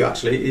 let me ask you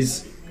actually,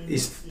 is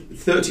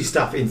 30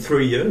 staff in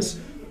 3 years,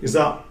 is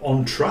that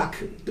on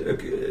track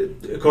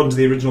according to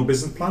the original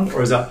business plan,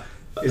 or is that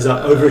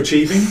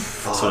overachieving?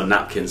 It's on a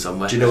napkin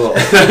somewhere. Do you know what?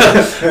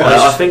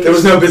 I think there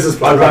was no business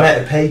plan. I ran out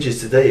of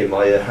pages today in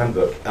my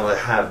handbook, and I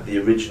have the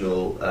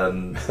original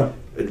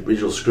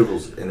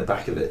scribbles in the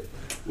back of it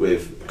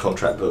with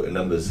contract book and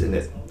numbers in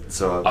it.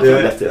 So I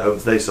left it at home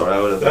today. Sorry, I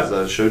would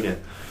have shown you.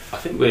 I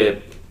think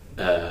we're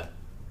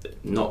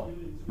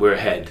we're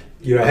ahead.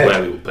 You're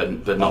ahead,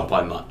 but not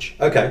by much.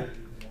 Okay,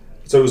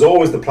 so it was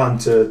always the plan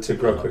to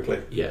grow quickly.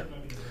 Yeah,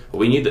 well,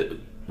 we knew that.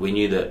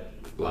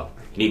 Well,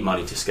 you need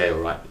money to scale,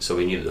 right? So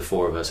we knew that the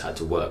four of us had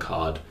to work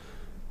hard,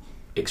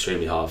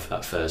 extremely hard for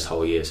that first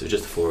whole year. So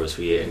just the four of us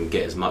for a year and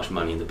get as much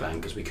money in the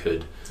bank as we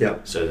could. Yeah.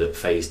 So that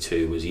phase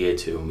 2 was year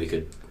 2, and we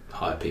could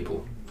hire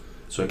people.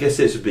 So I guess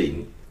this would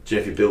be,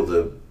 if you build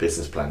a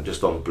business plan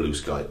just on blue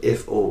sky,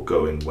 if all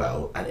going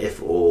well, and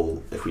if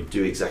we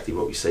do exactly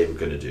what we say we're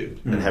going to do,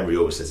 and Henry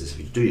always says this: if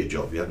you do your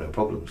job, you have no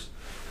problems.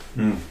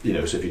 So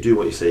if you do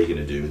what you say you're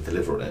going to do and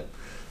deliver on it,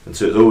 and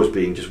so it's always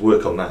been just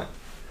work on that.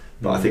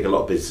 But I think a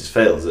lot of business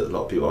fails. That a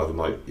lot of people either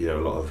might, a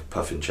lot of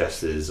puffing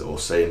chesters or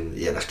saying,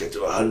 let's get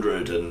to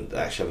 100, and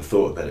actually haven't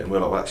thought about it. And we're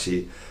like, well,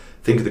 actually,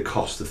 think of the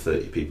cost of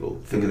 30 people,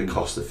 think of the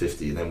cost of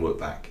 50, and then work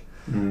back.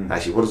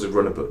 Actually, what does a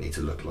runner book need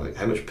to look like?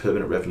 How much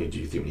permanent revenue do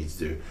you think we need to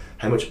do?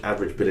 How much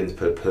average billings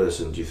per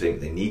person do you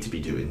think they need to be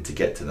doing to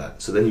get to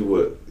that? So then you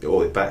work all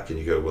the way back and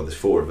you go, well, there's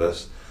 4 of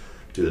us,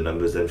 do the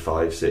numbers, then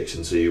 5, 6,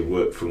 and so you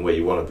work from where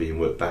you want to be and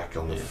work back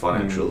on the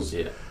financials.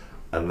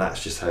 And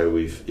that's just how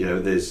we've,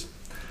 there's,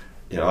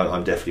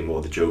 I'm definitely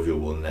more the jovial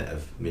one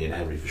of me and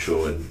Henry for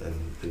sure,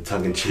 and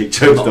tongue-in-cheek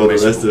jokes and all the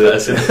rest of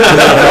it.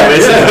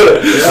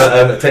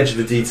 Attention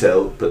to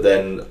detail, but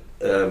then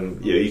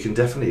you can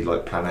definitely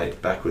plan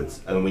out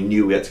backwards. And we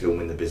knew we had to go and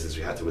win the business,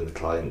 we had to win the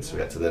clients, we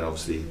had to then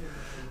obviously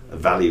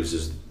values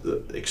as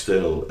the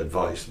external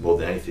advice more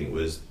than anything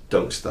was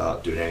don't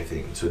start doing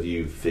anything until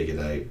you figured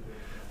out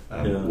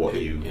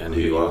who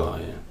you are.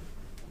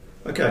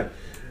 Okay.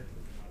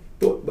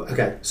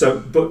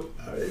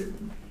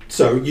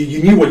 So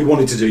you knew what you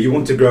wanted to do. You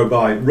wanted to grow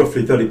by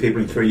roughly 30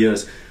 people in 3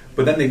 years.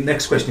 But then the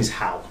next question is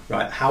how,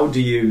 right? How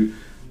do you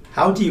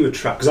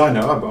attract? Because I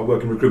know I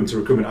work in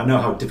recruitment. I know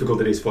how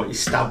difficult it is for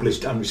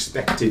established and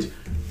respected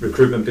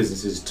recruitment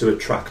businesses to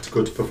attract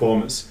good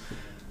performers.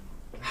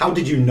 How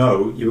did you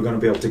know you were going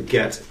to be able to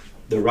get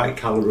the right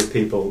caliber of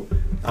people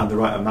and the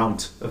right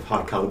amount of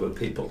high caliber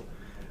people?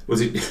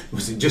 Was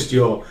it just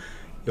your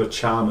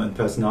charm and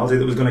personality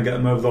that was going to get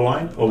them over the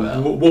line, or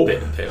a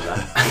bit of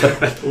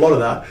that? A lot of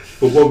that.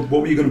 But what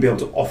were you going to be able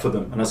to offer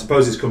them? And I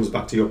suppose this comes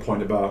back to your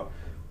point about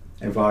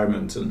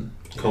environment and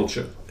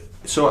culture.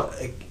 So,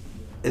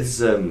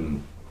 as a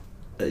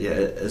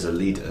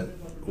leader,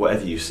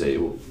 whatever you say,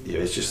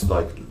 it's just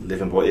like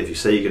living by. If you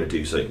say you're going to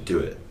do something, do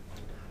it.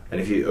 And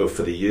if you,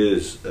 for the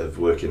years of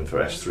working for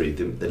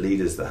S3, the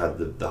leaders that had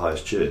the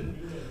highest churn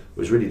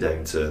was really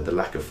down to the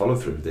lack of follow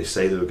through. They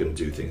say they were going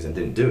to do things and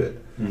didn't do it.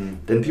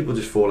 Then people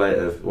just fall out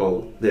of,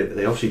 well,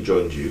 they obviously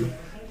joined you,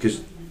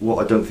 because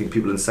what I don't think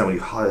people understand, when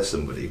you hire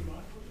somebody,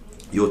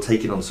 you're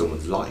taking on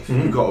someone's life.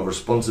 You've got a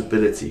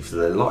responsibility for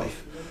their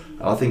life.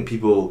 And I think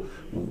people,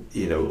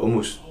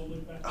 almost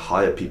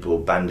hire people,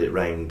 band it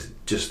round,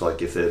 just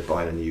like if they're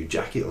buying a new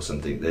jacket or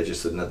something, they're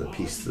just another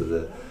piece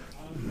to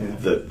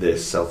their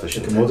selfish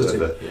commodity.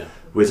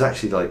 Whereas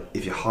actually, like,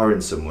 if you're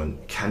hiring someone,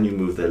 can you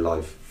move their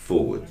life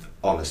forward?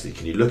 Honestly,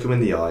 can you look them in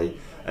the eye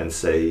and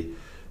say,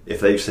 if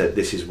they've said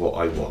this is what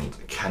I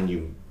want, can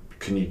you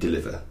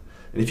deliver?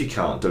 And if you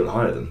can't, don't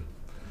hire them.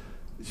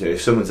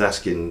 If someone's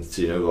asking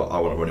to, I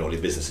want to run all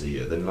your business in a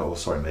year, then you're like, well,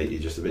 sorry mate, you're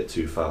just a bit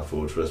too far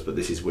forward for us, but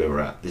this is where we're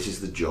at. This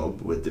is the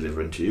job we're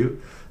delivering to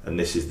you, and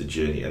this is the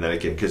journey. And then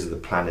again, because of the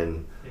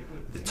planning,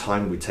 the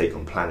time we take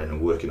on planning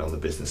and working on the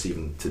business,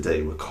 even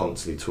today we're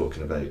constantly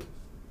talking about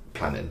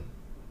planning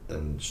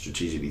and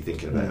strategically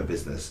thinking about our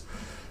business.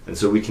 And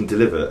so we can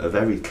deliver a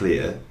very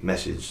clear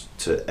message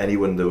to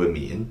anyone that we're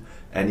meeting,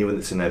 anyone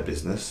that's in our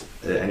business,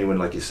 anyone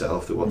like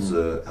yourself that wants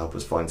to help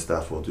us find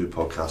staff or do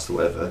podcasts or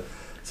whatever.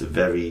 It's a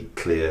very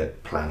clear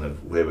plan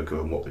of where we're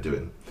going, what we're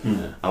doing.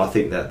 And I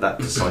think that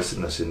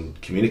decisiveness in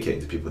communicating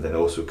to people then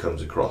also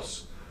comes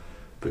across,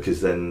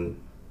 because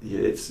then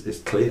it's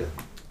clear.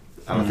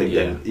 And I think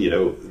then,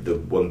 the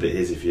one bit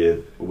is,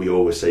 we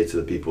always say to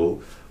the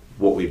people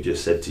what we've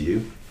just said to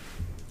you.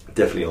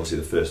 Definitely, obviously,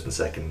 the first and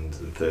second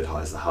and third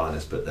hire is the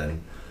hardest, but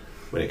then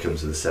when it comes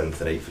to the 7th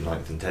and 8th and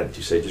 9th and 10th,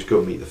 you say, just go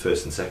and meet the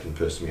first and second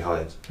person we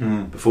hired.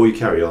 Before you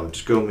carry on,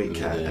 just go and meet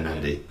Kat and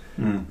Andy.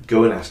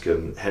 Go and ask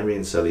them, Henry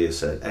and Sully have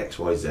said X,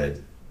 Y,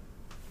 Z,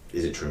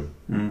 is it true?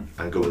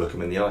 And go and look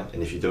them in the eye.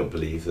 And if you don't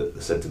believe that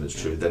the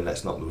sentiment's true, then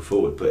let's not move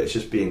forward. But it's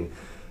just being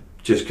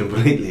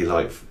completely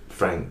like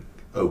frank,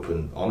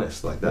 open,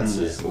 honest. Like that's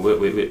it. Well,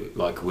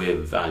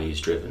 we're values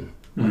driven.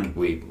 Like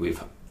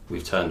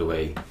we've turned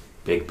away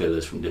big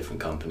billers from different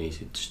companies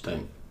who just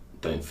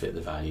don't fit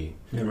the value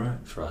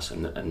for us,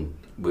 and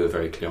we were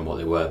very clear on what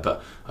they were.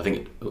 But I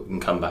think we can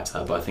come back to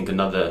that. But I think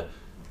another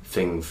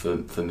thing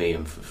for me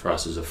and for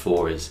us as a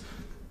 4 is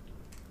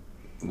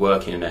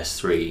working in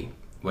S3.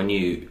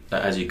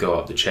 As you go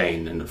up the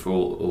chain, and for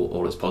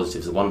all its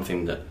positives, the one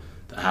thing that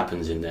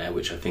happens in there,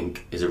 which I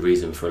think is a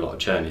reason for a lot of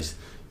churn, is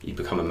you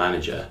become a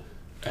manager,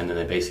 and then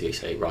they basically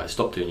say, right,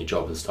 stop doing your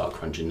job and start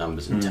crunching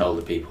numbers and tell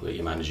the people that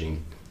you're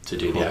managing to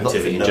do the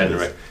activity and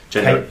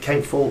generate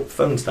Count full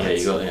phone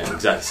stats.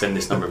 Exactly, send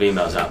this number of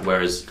emails out,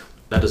 whereas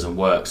that doesn't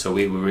work. So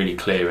we were really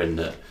clear in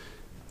that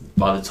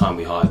by the time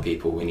we hire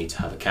people, we need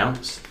to have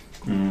accounts,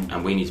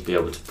 and we need to be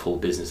able to pull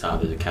business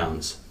out of those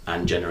accounts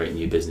and generate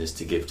new business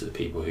to give to the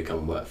people who come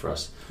and work for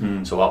us.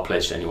 So our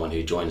pledge to anyone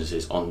who joins us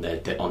is on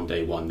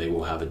day one they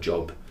will have a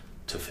job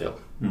to fill.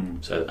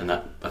 So, and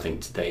that I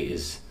think today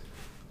has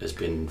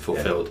been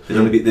fulfilled.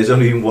 There's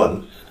only been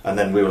one, and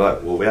then we were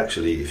like, well, we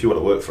actually, if you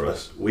want to work for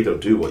us, we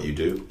don't do what you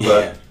do,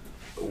 but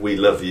we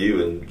love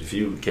you, and if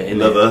you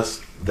love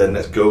us, then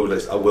let's go.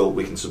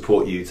 We can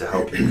support you to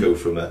help you go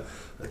from a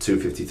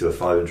 250 to a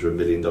 $500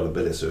 million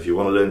biller. So if you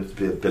want to learn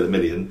to bill $1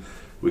 million,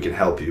 we can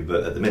help you.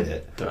 But at the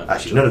minute,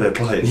 actually, none of our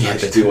clients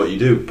actually do what you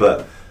do.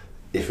 But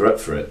if you're up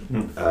for it,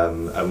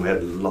 and we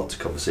had lots of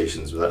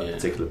conversations with that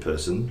particular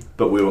person,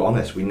 but we were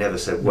honest. We never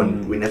said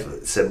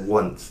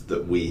once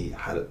that we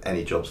had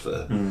any jobs for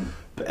her.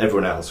 But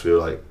everyone else, we were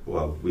like,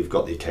 well, we've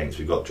got the accounts,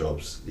 we've got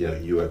jobs.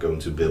 You are going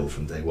to bill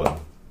from day one.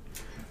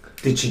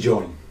 Did she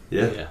join?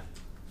 Yeah.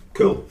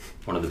 Cool.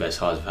 One of the best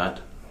hires we've had.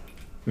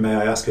 May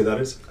I ask who that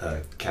is?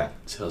 Cat.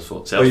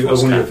 Salesforce.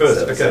 One of your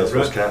first.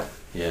 Salesforce Cat.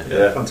 Yeah.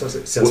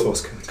 Fantastic.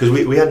 Salesforce Cat. Because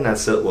we hadn't had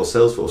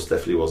Salesforce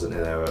definitely wasn't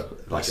in our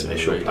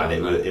initial plan.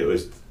 It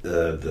was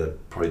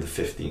probably the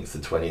 15th to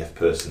 20th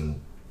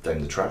person down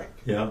the track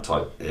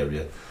type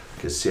area,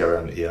 because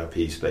CRM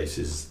ERP space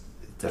is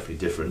definitely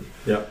different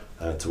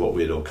to what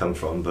we had all come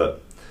from.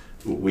 But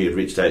we had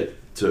reached out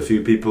to a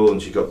few people,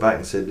 and she got back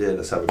and said, yeah,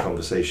 let's have a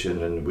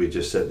conversation. And we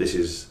just said, this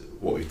is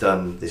what we've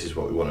done, this is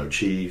what we want to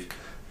achieve,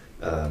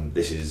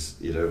 this is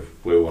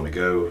where we want to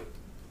go.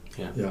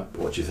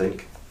 What do you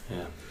think?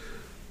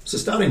 So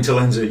starting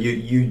Talenza,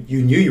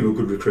 you knew you were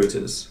good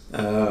recruiters,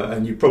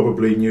 and you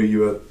probably knew you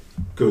were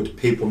good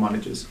people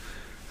managers.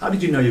 How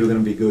did you know you were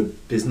going to be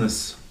good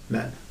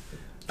businessmen?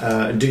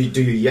 Do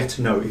you yet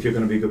know if you're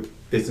going to be good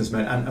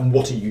businessmen, and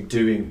what are you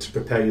doing to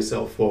prepare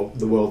yourself for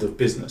the world of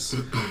business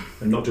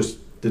and not just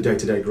the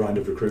day-to-day grind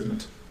of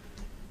recruitment?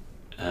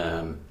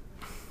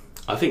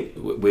 I think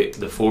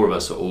the 4 of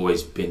us have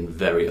always been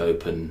very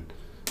open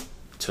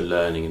to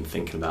learning and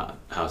thinking about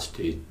how to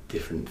do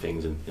different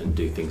things and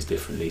do things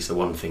differently. So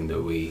one thing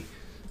that we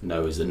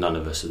know is that none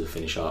of us are the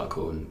finished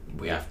article, and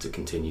we have to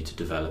continue to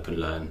develop and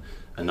learn,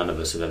 and none of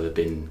us have ever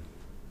been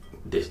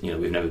this,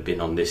 we've never been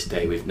on this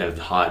day, we've never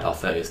hired our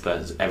 30th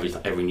person.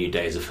 Every new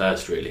day is a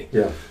first, really.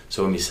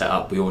 So when we set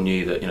up, we all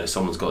knew that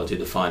someone's got to do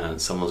the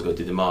finance, someone's got to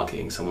do the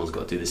marketing, someone's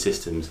got to do the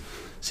systems,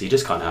 So you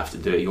just kind of have to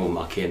do it. You all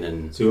muck in,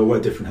 and So you all wear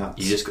different hats.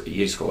 you just got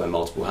to wear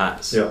multiple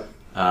hats. Yeah.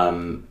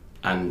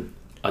 And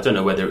I don't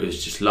know whether it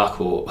was just luck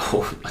or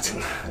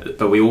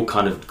but we all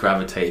kind of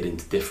gravitated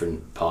into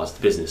different parts of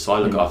the business. So I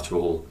look after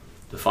all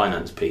the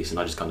finance piece, and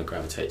I just kind of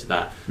gravitate to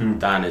that.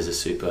 Dan is a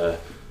super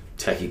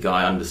techie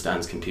guy,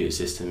 understands computer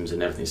systems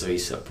and everything, so he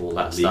set up all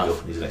that Legal.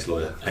 stuff. He's an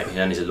ex-lawyer.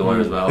 And he's a lawyer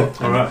as well.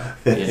 All right.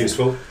 Yeah.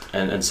 Useful.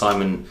 And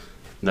Simon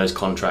knows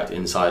contract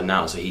inside and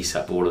out, so he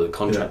set up all of the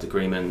contract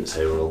agreements,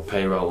 payroll,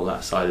 all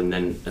that side, and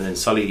then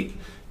Sully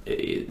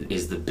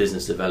is the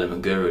business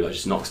development guru, like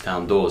just knocks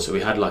down doors. So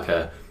we had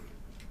a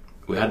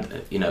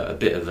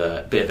bit of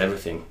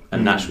everything,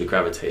 and naturally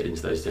gravitated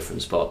into those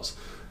different spots.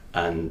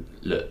 And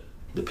look,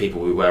 the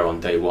people we were on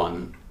day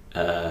one,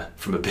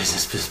 from a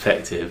business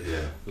perspective,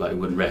 like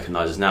wouldn't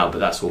recognise us now, but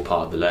that's all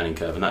part of the learning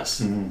curve, and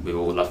that's we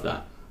all love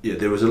that. Yeah,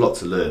 there was a lot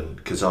to learn,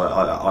 because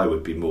I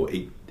would be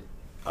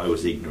I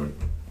was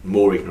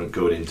more ignorant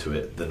going into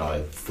it than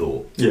I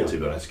thought, to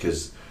be honest,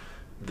 because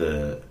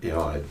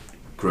I'd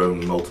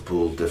grown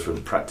multiple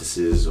different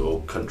practices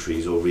or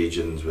countries or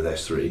regions with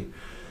S3,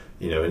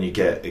 and you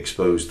get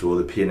exposed to all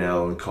the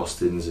P&L and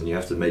costings, and you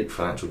have to make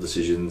financial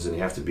decisions, and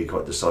you have to be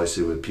quite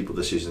decisive with people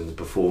decisions,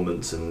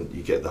 performance, and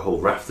you get the whole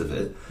raft of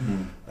it.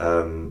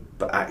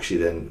 But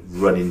actually then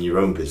running your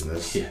own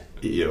business,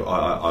 you're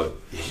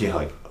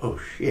like, oh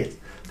shit,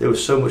 there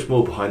was so much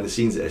more behind the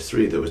scenes at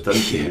S3 that was done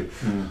to you.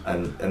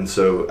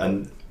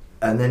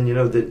 And then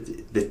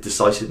the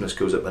decisiveness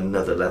goes up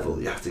another level.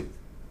 You have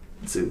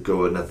to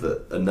go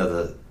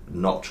another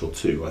notch or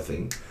two, I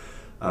think.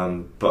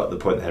 But the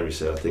point that Henry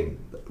said, I think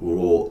we're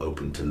all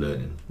open to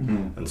learning,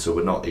 and so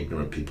we're not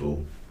ignorant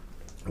people.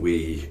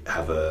 We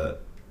have at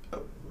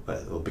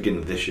the beginning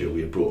of this year,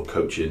 we had brought a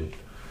coach in,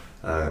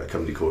 a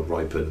company called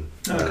Ripen.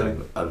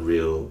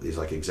 Unreal, he's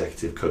like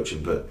executive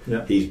coaching, but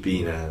he's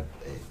been I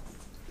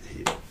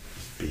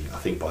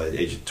think by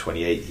the age of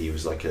 28 he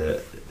was like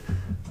a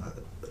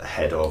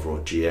head of or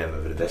GM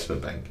of an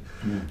investment bank.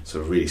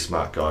 So a really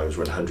smart guy who's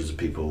run hundreds of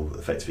people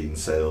effectively in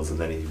sales, and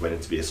then he went in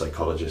to be a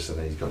psychologist, and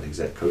then he's got an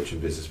exec coaching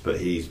business, but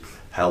he's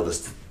held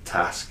us to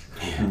task.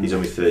 He's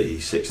only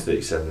 36,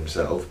 37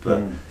 himself,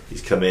 but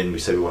he's come in, we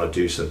said we want to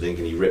do something,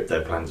 and he ripped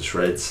our plan to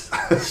shreds.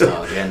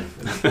 Start again.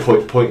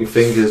 Pointing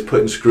fingers,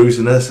 putting screws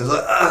in us. It's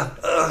like,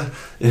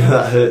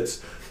 that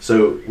hurts.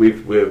 So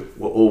we're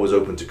always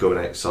open to going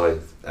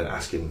outside and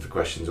asking for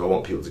questions. I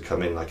want people to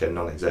come in like a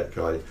non-exec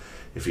guy.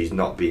 If he's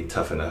not being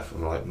tough enough,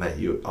 I'm like, mate,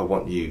 I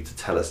want you to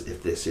tell us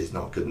if this is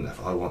not good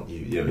enough. I want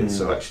you,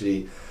 So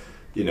actually,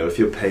 if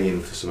you're paying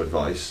for some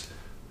advice,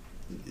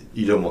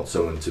 you don't want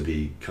someone to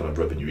be kind of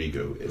rubbing your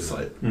ego. It's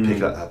like, pick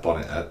that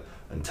bonnet up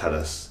and tell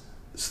us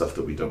stuff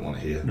that we don't want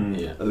to hear.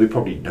 And we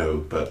probably know,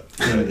 but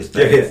it's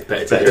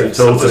better to be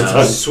told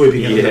sometimes.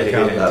 Sweeping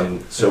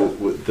it.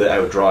 So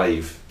our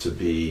drive to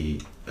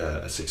be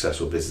a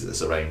successful business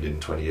that's around in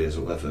 20 years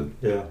or whatever,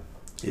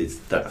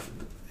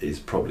 is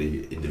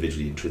probably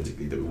individually,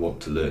 intrinsically, that we want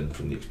to learn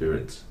from the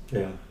experience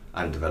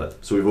and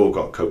develop. So we've all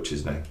got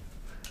coaches now,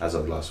 as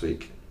of last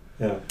week.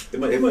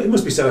 It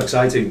must be so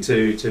exciting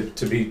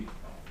to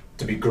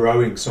be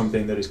growing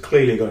something that is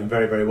clearly going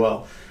very, very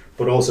well,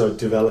 but also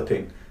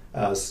developing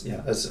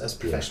as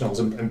professionals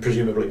and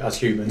presumably as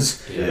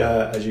humans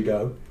as you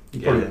go.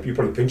 You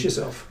probably pinch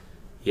yourself.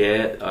 Do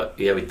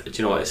you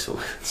know what?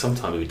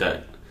 Sometimes we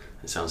don't.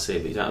 It sounds silly,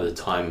 but you don't have the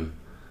time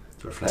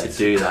to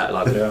do that.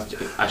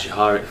 Actually,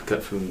 hiring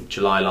from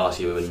July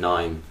last year, we were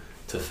 9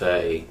 to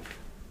 30.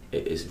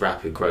 It is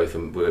rapid growth,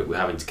 and we're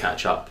having to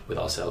catch up with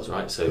ourselves,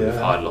 right? So we've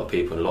hired a lot of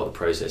people, and a lot of the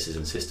processes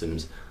and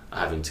systems are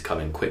having to come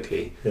in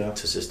quickly to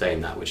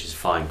sustain that, which is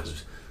fine because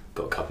we've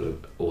got a couple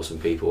of awesome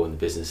people in the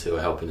business who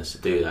are helping us to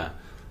do that.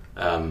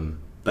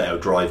 But our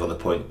drive on the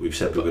point, we've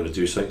said we're going to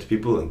do something to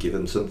people and give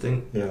them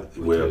something.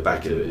 We're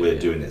back in it. We're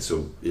doing it.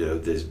 So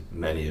there's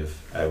many of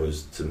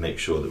hours to make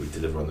sure that we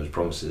deliver on those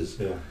promises.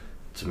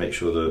 To make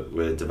sure that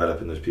we're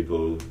developing those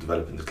people,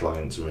 developing the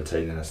clients, and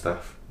retaining our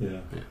staff.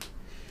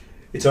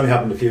 It's only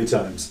happened a few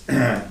times,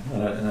 and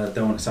I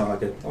don't want to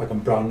sound like I'm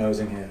brown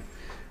nosing here,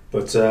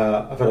 but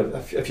I've had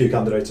a few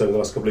candidates over the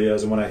last couple of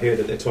years, and when I hear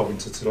that they're talking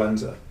to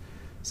Talenza, I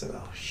say,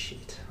 oh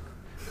shit,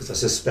 because I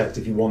suspect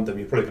if you want them,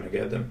 you're probably going to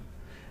get them.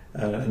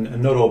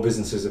 And not all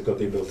businesses have got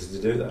the ability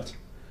to do that.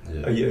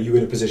 Are you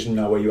in a position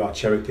now where you are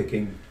cherry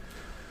picking?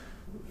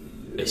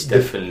 It's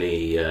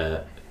definitely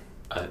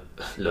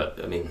look.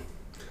 I mean,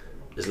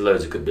 there's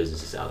loads of good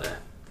businesses out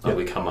there.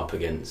 We come up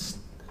against,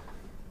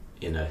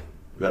 we've had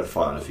a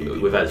fight on a few.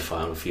 We've had a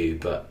fight on a few,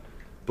 but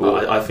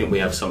I think we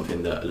have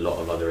something that a lot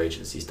of other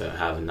agencies don't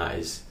have, and that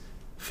is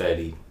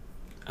fairly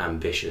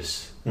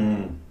ambitious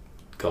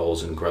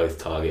goals and growth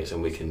targets,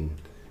 and we can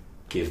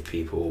give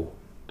people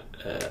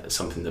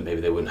something that maybe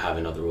they wouldn't have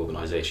in other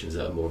organisations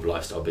that are more of a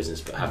lifestyle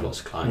business but have lots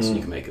of clients and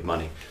you can make good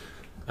money.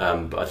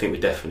 But I think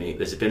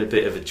there's been a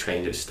bit of a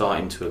change. It's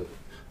starting to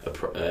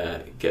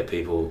get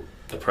people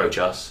approach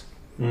us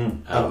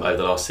over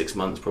the last 6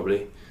 months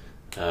probably.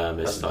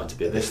 It's starting to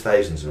be a There's bit.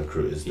 thousands of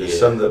recruiters. There's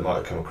some that might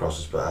have come across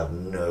us but have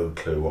no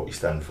clue what we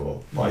stand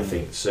for. But I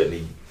think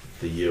certainly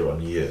the year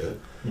on year,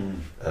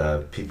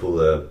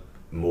 people are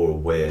more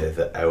aware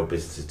that our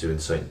business is doing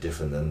something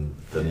different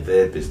than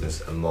their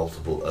business and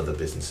multiple other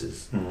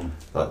businesses.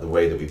 Like the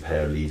way that we pay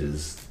our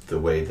leaders, the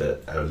way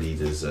that our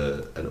leaders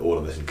are, and all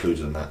of us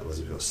included in that,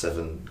 we've got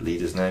 7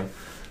 leaders now,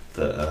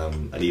 that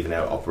and even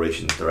our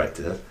operations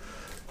director,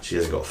 she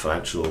hasn't got a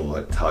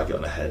financial target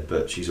on her head,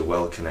 but she's a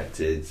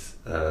well-connected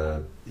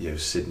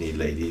Sydney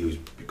lady who's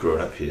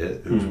grown up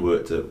here, who's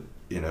worked at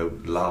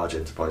large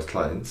enterprise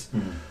clients.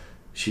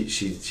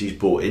 She's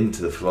bought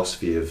into the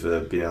philosophy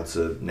of being able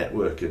to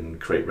network and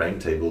create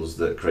roundtables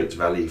that creates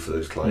value for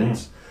those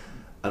clients.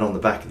 And on the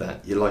back of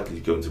that, you're likely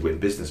going to win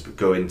business, but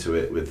go into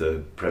it with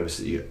the premise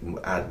that you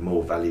add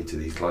more value to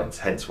these clients.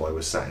 Hence why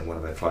we're sat in one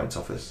of our clients'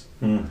 office.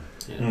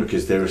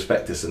 Because they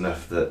respect us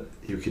enough that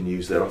you can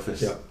use their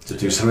office to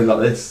do something like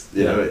this.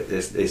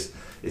 It's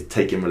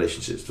taking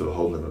relationships to a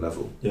whole nother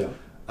level.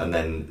 And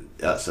then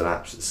that's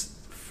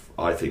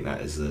I think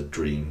that is the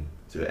dream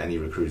to any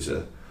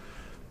recruiter,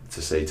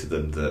 to say to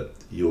them that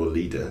your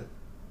leader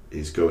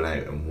is going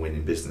out and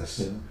winning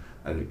business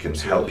and can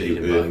help you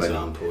earn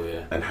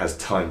money and has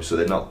time, so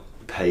they're not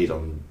paid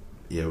on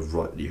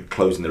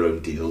closing their own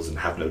deals and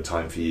have no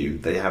time for you.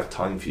 They have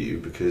time for you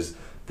because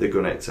they're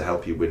going out to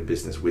help you win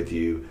business with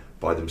you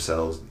by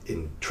themselves,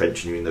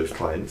 entrenching you in those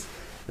clients.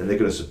 Then they're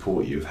going to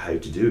support you of how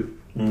to do.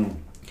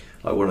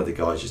 Like one of the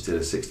guys just did a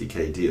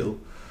 60k deal.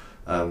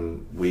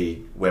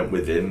 We went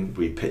with him,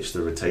 we pitched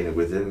the retainer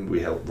with him,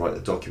 we helped write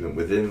the document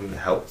with him,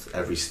 helped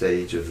every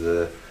stage of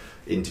the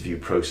interview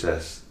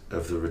process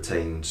of the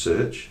retained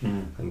search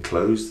and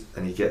closed,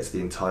 and he gets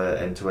the entire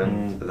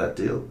end-to-end of that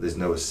deal. There's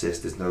no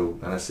assist,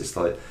 and that's just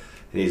and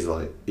he's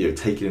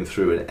taking him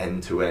through an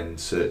end-to-end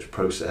search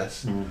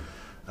process.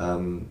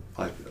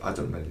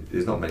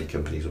 There's not many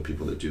companies or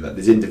people that do that.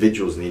 There's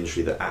individuals in the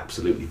industry that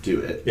absolutely do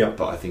it,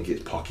 but I think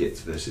it's pockets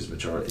versus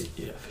majority.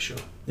 Yeah, for sure.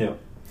 Yeah.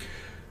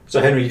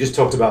 So Henry, you just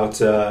talked about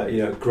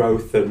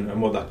growth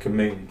and what that can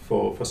mean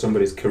for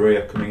somebody's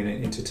career coming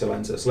into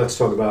Talenza. So let's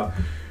talk about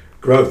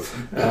growth.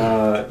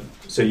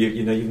 So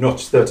you've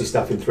notched 30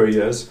 staff in 3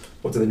 years.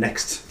 What do the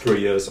next 3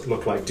 years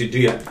look like? Do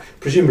you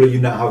presumably you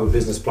now have a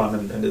business plan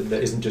and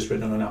that isn't just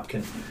written on a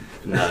napkin?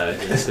 No,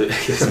 it's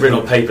written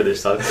on paper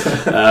this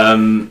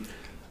time.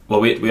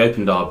 Well, we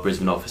opened our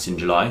Brisbane office in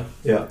July.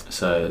 Yeah.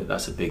 So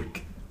that's a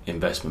big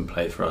investment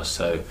play for us.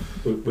 So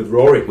with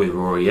Rory. With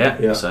Rory,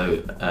 yeah.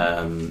 So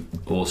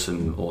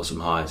awesome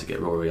hire to get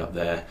Rory up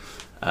there.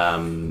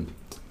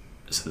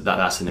 So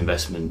that's an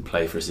investment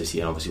play for us this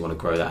year, and obviously want to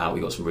grow that out.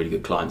 We've got some really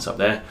good clients up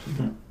there.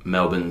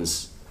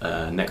 Melbourne's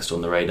next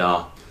on the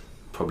radar,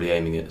 probably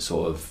aiming at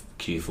sort of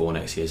Q4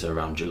 next year, so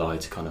around July,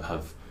 to kind of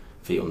have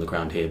feet on the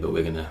ground here. But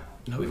we're gonna,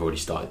 we've already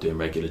started doing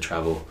regular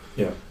travel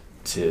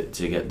to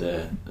get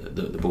the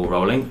ball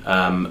rolling,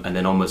 and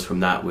then onwards from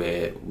that,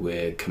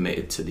 we're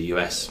committed to the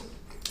US.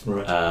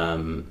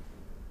 Right.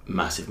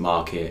 Massive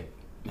market,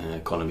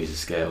 economies of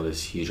scale.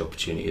 There's huge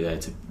opportunity there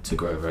to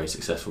grow a very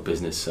successful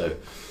business. So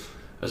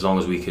as long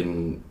as we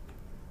can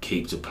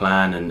keep to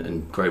plan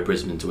and grow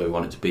Brisbane to where we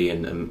want it to be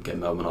and get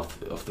Melbourne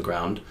off the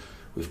ground,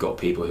 we've got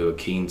people who are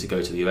keen to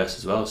go to the US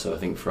as well. So I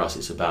think for us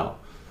it's about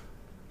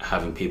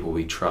having people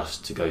we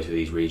trust to go to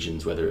these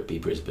regions, whether it be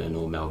Brisbane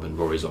or Melbourne.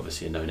 Rory's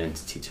obviously a known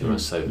entity to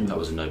us, so that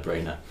was a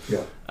no-brainer.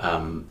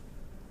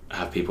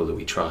 Have people that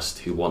we trust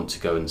who want to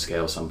go and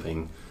scale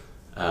something,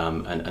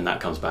 and that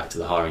comes back to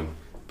the hiring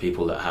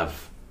people that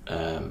have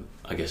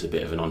I guess a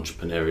bit of an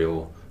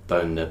entrepreneurial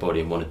bone in their body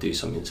and want to do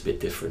something that's a bit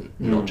different,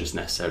 not just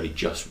necessarily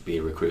just be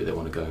a recruiter. They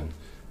want to go and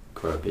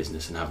grow a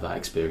business and have that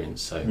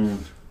experience. So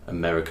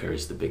America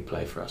is the big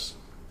play for us.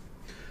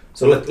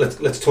 So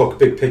let's talk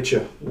big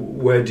picture.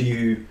 Where do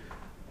you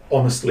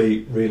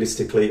honestly,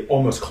 realistically,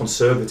 almost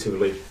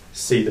conservatively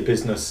see the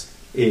business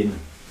in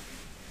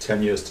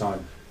 10 years'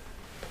 time?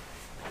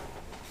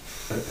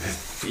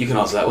 You can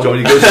answer that one. Do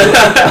you want me to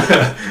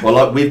go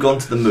well, we've gone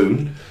to the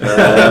moon.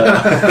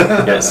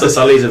 So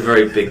Sully's a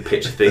very big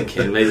picture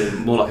thinking, maybe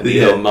more like an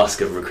Elon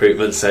Musk of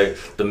recruitment. So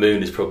the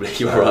moon is probably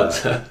your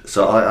answer.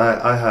 So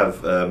I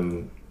have,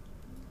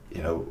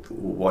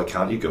 why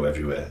can't you go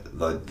everywhere?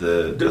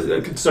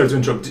 Sorry to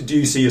interrupt. Do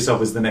you see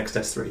yourself as the next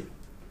S3?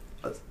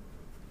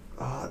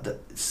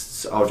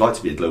 I would like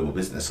to be a global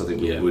business. I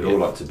think we'd all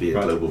like to be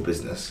a global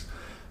business.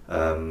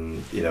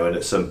 And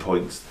at some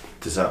point,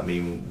 does that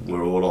mean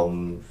we're all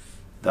on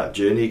that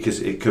journey? Because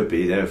it could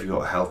be, if you've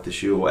got a health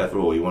issue or whatever,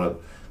 or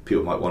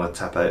people might want to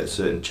tap out at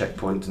certain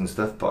checkpoints and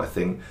stuff. But I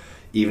think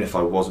even if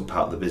I wasn't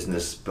part of the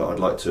business, but I'd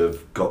like to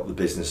have got the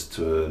business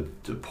to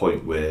a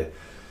point where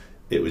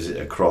it was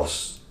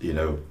across,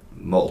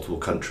 multiple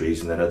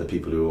countries, and then other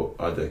people who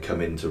either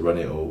come in to run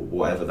it or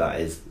whatever that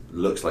is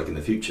looks like in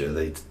the future,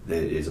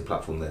 there is a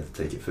platform there to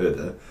take it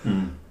further.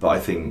 But I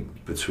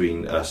think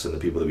between us and the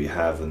people that we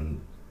have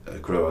and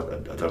grow,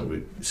 I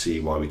don't see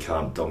why we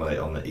can't dominate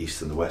on the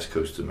east and the west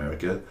coast of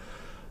America.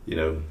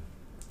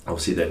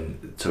 Obviously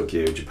then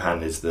Tokyo,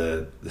 Japan is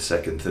the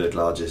second, third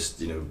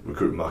largest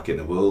recruitment market in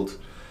the world.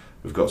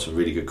 we've got some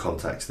really good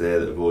contacts there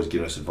that have always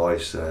given us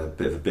advice, a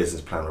bit of a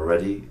business plan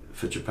already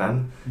for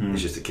Japan.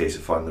 It's just a case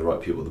of finding the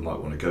right people that might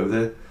want to go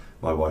there.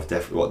 My wife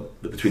definitely,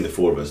 between the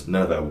four of us,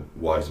 none of our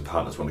wives and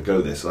partners want to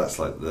go there, so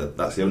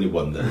that's the only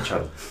one that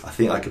I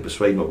think I could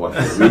persuade my wife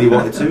if I really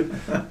wanted to,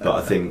 but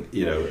I think,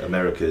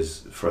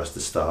 America's for us to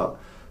start,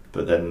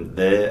 but then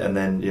there, and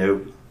then,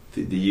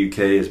 the UK,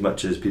 as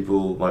much as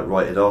people might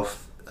write it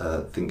off,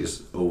 I think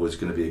it's always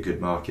going to be a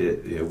good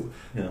market,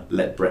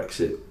 let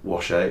Brexit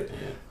wash out,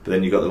 but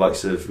then you've got the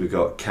likes of, we've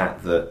got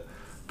Kat that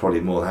probably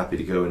more than happy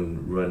to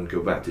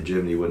go back to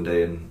Germany one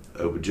day and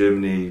open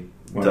Germany,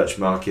 Dutch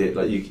market,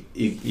 like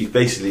you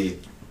basically,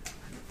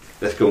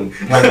 let's go and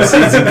plant the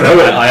seeds and grow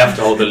it. I have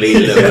to hold the lead a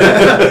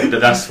little bit, but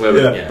that's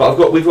where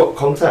But we've got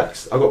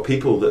contacts. I've got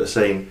people that are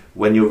saying,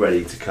 when you're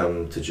ready to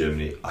come to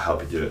Germany, I'll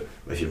help you do it.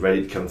 If you're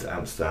ready to come to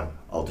Amsterdam,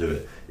 I'll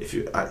do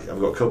it. I've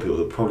got a couple of people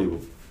that probably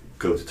will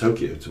go to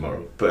Tokyo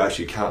tomorrow, but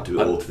actually you can't do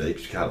it all today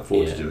because you can't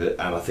afford to do it.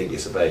 And I think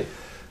it's about,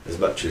 as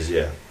much as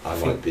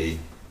I might be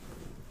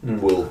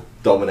will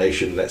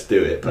domination, let's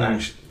do it, but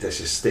actually let's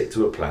just stick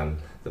to a plan.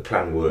 The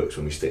plan works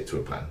when we stick to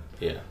a plan.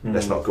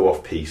 Let's not go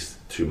off piece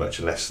too much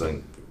unless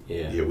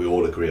we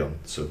all agree on.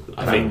 So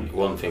I think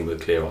one thing we're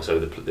clear on, so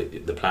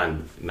the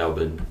plan,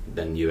 Melbourne,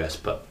 then US,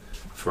 but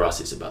for us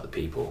it's about the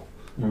people.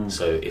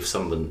 So if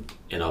someone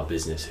in our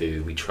business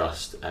who we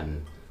trust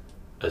and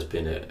has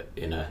been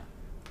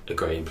a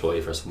great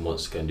employee for us and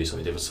wants to go and do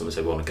something different, someone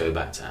said, I want to go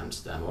back to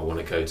Amsterdam, or I want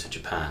to go to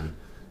Japan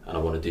and I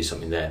want to do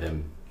something there,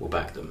 then we'll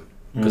back them.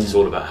 Because it's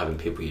all about having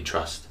people you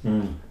trust.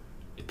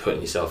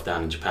 Putting yourself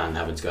down in Japan and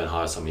having to go and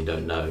hire someone you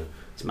don't know,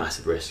 it's a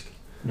massive risk.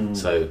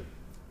 So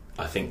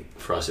I think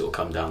for us it will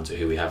come down to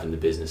who we have in the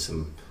business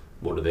and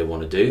what do they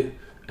want to do,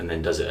 and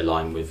then does it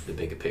align with the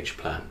bigger picture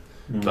plan.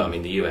 But I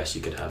mean, the US,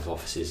 you could have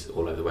offices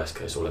all over the West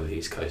Coast, all over the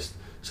East Coast,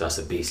 so that's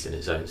a beast in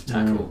its own to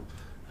tackle.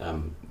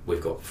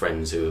 We've got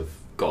friends who have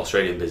got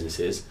Australian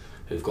businesses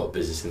who've got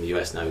business in the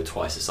US now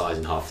twice the size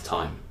in half the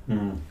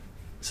time.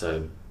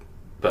 So,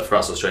 but for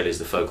us, Australia is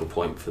the focal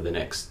point for the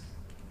next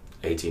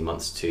 18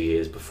 months, 2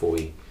 years before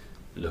we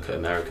look at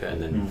America,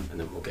 and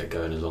then we'll get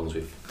going as long as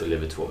we've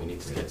delivered to what we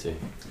need to get to.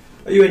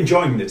 Are you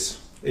enjoying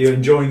this? Are you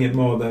enjoying it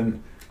more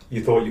than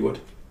you thought you would?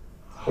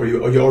 Or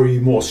are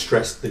you more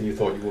stressed than you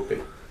thought you would be?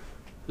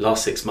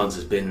 Last 6 months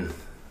has been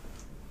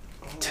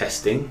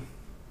testing.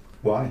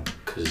 Why?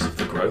 Because of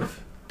the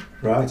growth.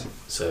 Right.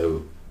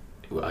 So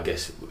I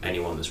guess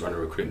anyone that's run a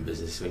recruitment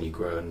business, when you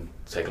grow and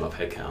take a lot of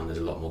headcount, there's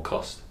a lot more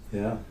cost.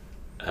 Yeah.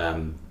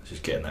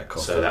 Just getting that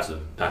cost. So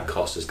that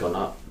cost has gone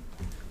up,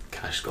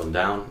 cash's gone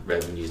down,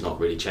 revenue's not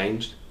really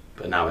changed,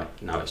 but now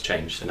it's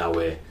changed. So now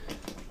we're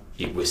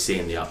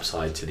seeing the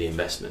upside to the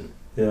investment.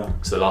 Yeah.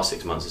 So the last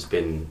 6 months it's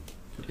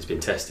been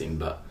testing,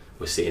 but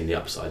we're seeing the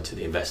upside to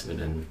the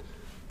investment and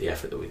the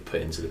effort that we've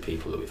put into the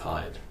people that we've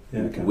hired.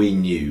 Yeah, okay. We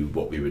knew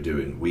what we were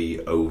doing. We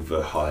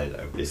overhired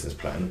our business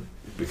plan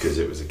because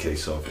it was a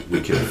case of we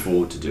could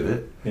afford to do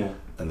it. Yeah.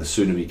 And the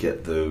sooner we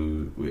get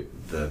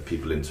the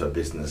people into our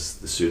business,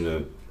 the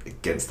sooner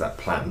against that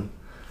plan,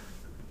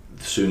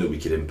 the sooner we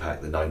could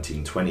impact the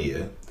 19-20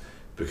 year,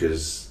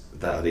 because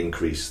that would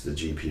increase the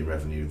GP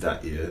revenue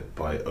that year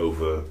by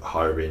over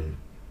hiring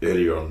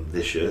earlier on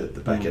this year,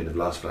 the back end of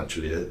last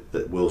financial year,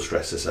 that will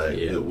stress us out,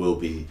 that will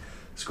be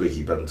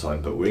squeaky bum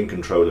time, but we're in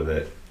control of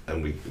it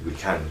and we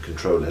can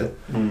control it.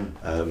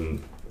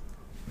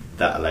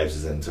 That allows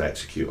us then to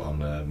execute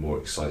on a more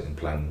exciting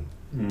plan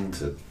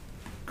to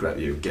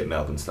get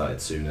Melbourne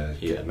started sooner,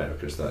 get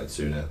America started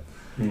sooner,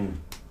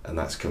 and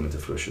that's coming to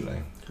fruition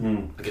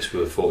now. I guess we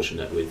were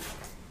fortunate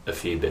with a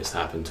few bits that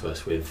happened to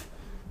us with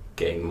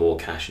getting more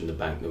cash in the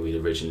bank than we'd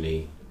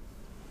originally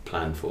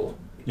planned for.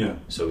 Yeah.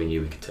 So we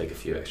knew we could take a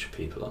few extra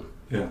people on.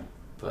 Yeah.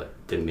 But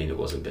didn't mean it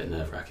wasn't a bit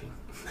nerve-wracking.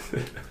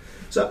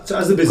 So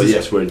as the business, but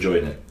yes, we're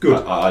enjoying it.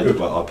 Good. I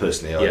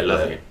personally,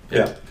 loving it.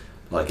 Yeah.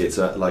 Like it's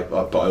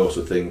but I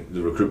also think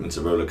the recruitment's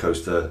a roller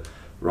coaster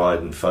ride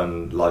and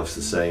fun. Life's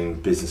the same,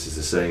 business is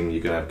the same.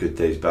 You're gonna have good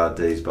days, bad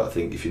days. But I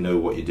think if you know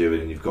what you're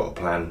doing and you've got a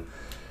plan,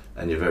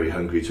 and you're very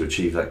hungry to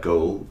achieve that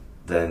goal,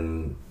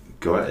 then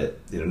go at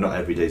it. You know, not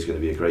every day is going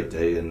to be a great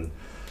day, and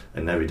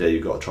every day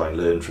you've got to try and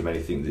learn from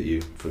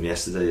anything from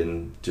yesterday,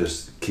 and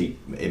just keep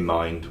in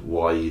mind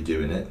why you're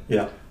doing it.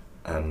 Yeah.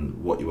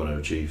 And what you want to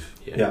achieve.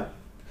 Yeah.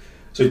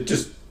 So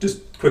just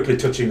quickly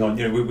touching on,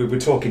 we were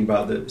talking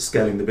about the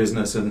scaling the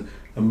business and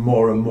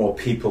more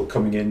people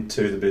coming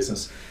into the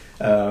business,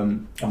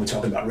 and we're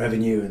talking about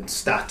revenue and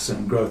stats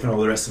and growth and all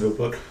the rest of it.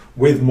 But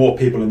with more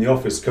people in the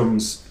office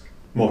comes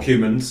more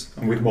humans,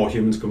 and with more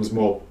humans comes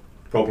more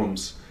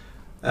problems.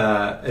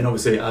 And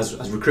obviously,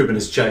 as recruitment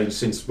has changed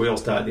since we all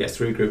started the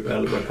S3 Group,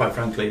 where quite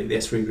frankly, the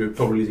S3 Group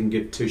probably didn't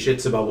give two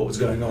shits about what was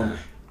going on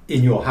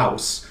in your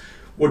house.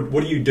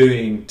 What are you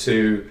doing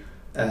to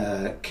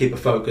keep a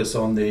focus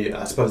on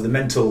the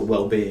mental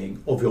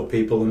well-being of your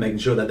people and making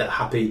sure that they're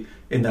happy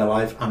in their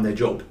life and their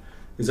job?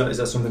 Is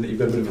that something that you've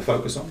got a bit of a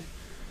focus on?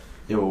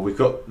 Yeah,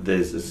 well,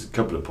 there's a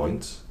couple of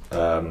points. We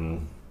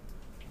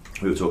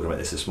were talking about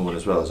this morning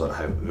as well, as like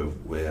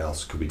where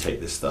else could we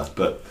take this stuff?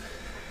 But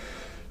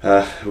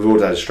we've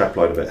always had a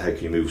strapline about how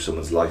can you move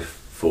someone's life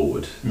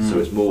forward. So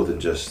it's more than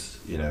just,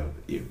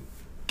 you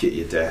get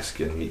your desk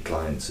and meet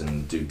clients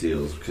and do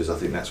deals, because I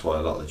think that's why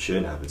a lot of the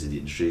churn happens in the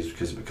industry, is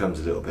because it becomes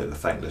a little bit of a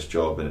thankless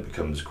job, and it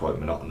becomes quite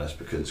monotonous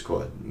because it's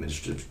quite an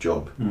administrative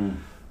job.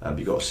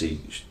 You've got to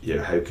see,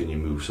 how can you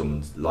move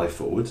someone's life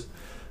forward.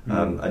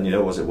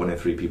 And was it 1 in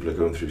 3 people are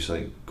going through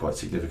something quite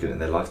significant in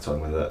their lifetime,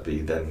 whether that be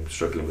them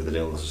struggling with an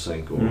illness or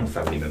something, or a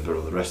family member,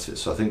 or the rest of it.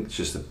 So I think it's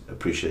just an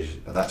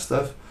appreciation of that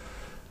stuff.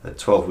 A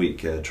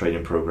 12-week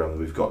training program that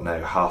we've got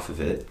now, half of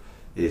it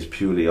is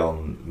purely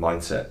on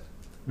mindset,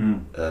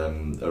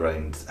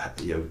 around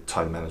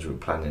time management,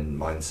 planning,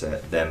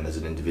 mindset, them as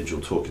an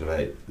individual, talking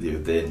about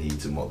their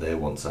needs and what their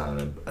wants are,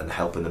 and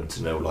helping them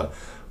to know, like,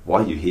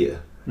 why are you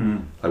here?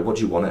 Like, what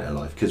do you want out of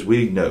life? Because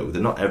we know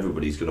that not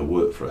everybody's going to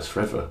work for us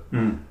forever.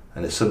 And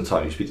it's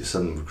sometimes you speak to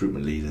some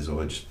recruitment leaders,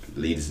 or just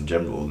leaders in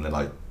general, and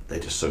they're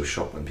just so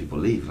shocked when people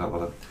leave. Like,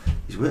 well,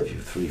 he's worked for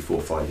you for 3,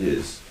 4, 5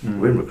 years.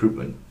 We're in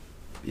recruitment.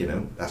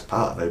 That's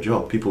part of our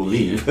job. People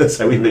leave. That's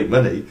how we make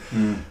money.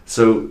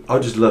 So I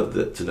just love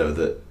to know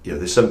that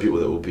there's some people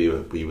that will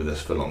be with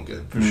us for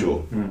longer, for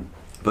sure.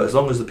 But as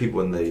long as the people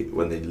when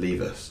they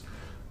leave us,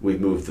 we've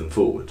moved them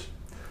forward.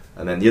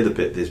 And then the other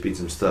bit, there's been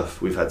some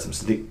stuff. We've had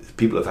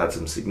people have had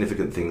some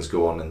significant things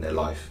go on in their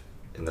life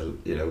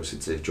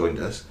since they've joined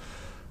us.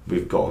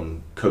 We've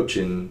gotten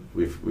coaching.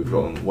 We've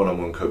gotten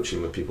one-on-one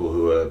coaching with people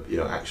who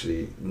are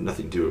actually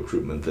nothing to do with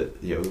recruitment,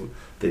 that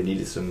they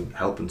needed some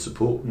help and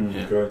support.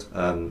 Great.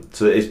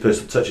 So it is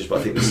personal touches, but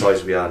I think the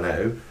size we are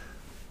now,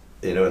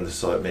 and the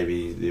size,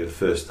 maybe the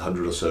first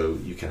 100 or so,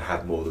 you can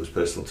have more of those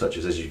personal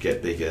touches. As you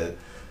get bigger,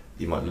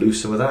 you might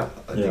lose some of that.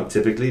 I think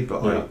typically,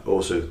 but I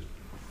also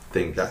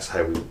think that's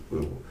how we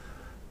will.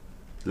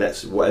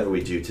 Whatever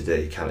we do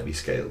today, can it be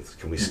scaled?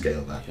 Can we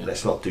scale that?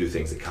 Let's not do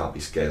things that can't be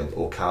scaled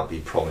or can't be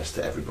promised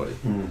to everybody,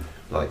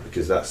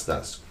 because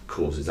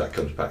that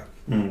comes back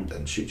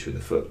and shoots you in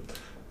the foot.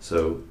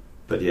 So,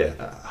 but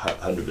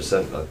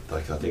 100%.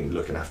 I think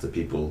looking after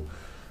people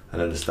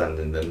and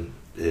understanding them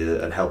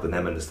and helping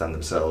them understand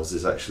themselves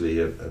is actually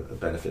a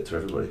benefit to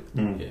everybody.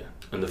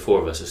 And the 4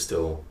 of us are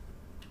still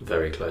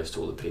very close to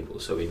all the people,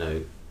 so we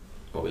know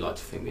what we like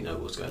to think we know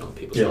what's going on in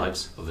people's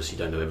lives. Obviously,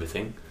 don't know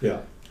everything.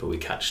 But we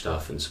catch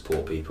stuff and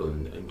support people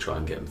and try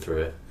and get them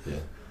through it.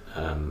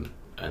 And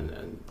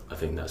I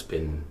think that's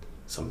been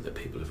something that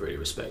people have really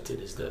respected,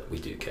 is that we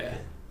do care.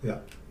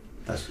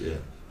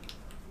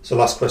 So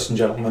last question,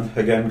 gentlemen.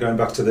 Again, going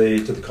back to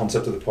the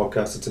concept of the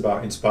podcast, it's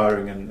about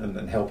inspiring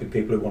and helping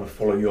people who want to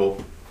follow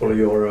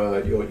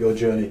your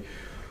journey.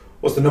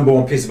 What's the number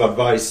one piece of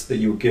advice that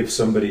you would give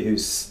somebody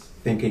who's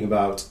thinking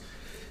about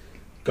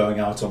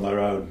going out on their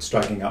own,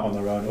 striking out on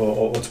their own,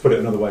 or to put it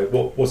another way,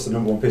 what's the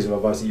number one piece of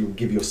advice that you would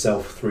give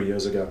yourself 3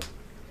 years ago?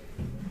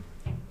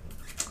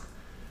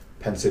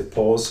 Pensive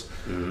pause.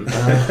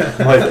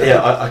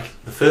 The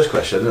first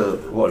question,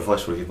 what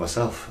advice would I give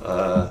myself?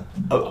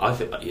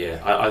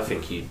 I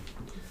think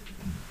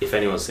if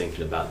anyone's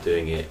thinking about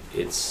doing it,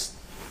 it's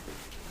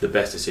the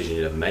best decision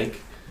you'll ever make.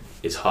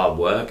 It's hard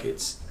work,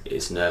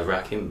 it's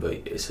nerve-wracking, but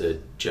it's a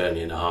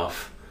journey and a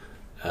half.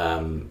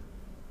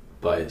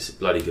 But it's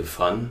bloody good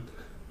fun,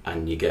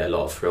 and you get a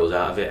lot of thrills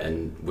out of it.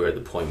 And we're at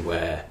the point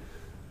where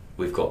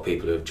we've got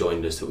people who have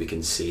joined us that we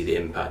can see the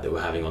impact that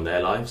we're having on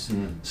their lives.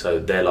 So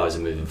their lives are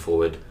moving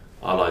forward,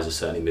 our lives are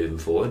certainly moving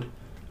forward.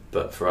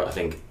 But I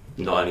think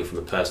not only from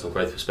a personal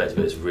growth perspective,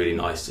 it's really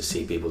nice to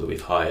see people that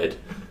we've hired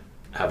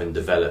having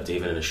developed,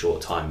 even in a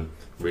short time,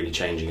 really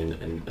changing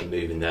and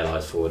moving their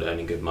lives forward,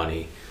 earning good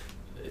money,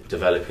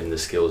 developing the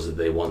skills that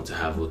they want to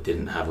have or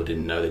didn't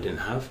know they didn't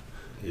have.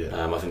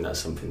 I think that's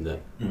something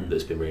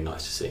that's been really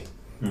nice to see.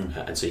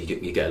 And so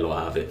you get a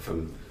lot out of it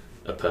from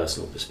a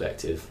personal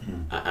perspective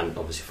and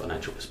obviously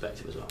financial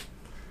perspective as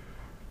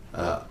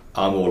well.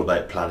 I'm all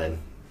about planning,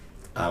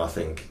 and I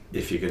think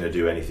if you're going to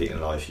do anything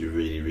in life, you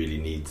really, really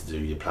need to do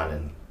your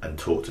planning and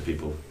talk to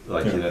people.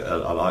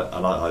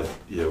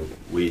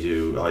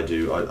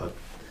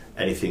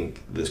 Anything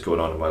that's going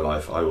on in my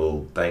life, I will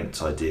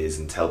bounce ideas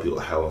and tell people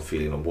how I'm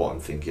feeling and what I'm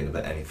thinking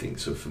about anything.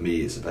 So for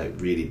me, it's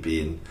about really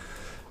being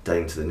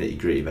down to the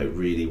nitty-gritty about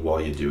really why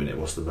you're doing it,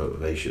 what's the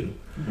motivation.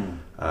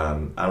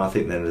 And I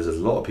think then there's a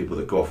lot of people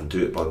that go off and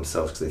do it by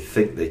themselves because they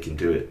think they can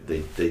do it.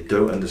 They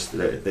don't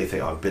understand. They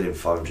think, I'm billing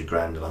 500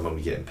 grand and I'm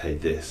only getting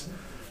paid this.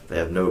 They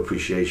have no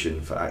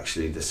appreciation for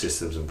actually the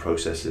systems and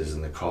processes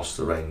and the costs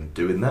around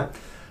doing that.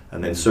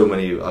 And then so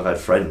many, I've had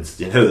friends,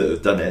 that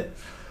have done it,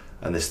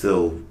 and they're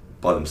still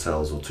by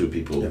themselves or two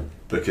people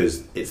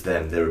because it's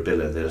them. They're a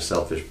biller. They're a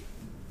selfish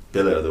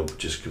biller that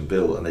just can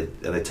bill, and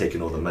they're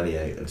taking all the money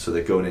out, and so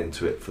they're going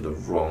into it for the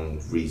wrong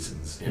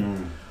reasons.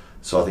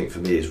 So I think for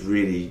me, it's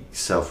really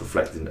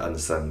self-reflecting to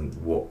understand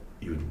what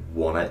you would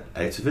want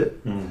out of it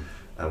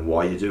and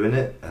why you're doing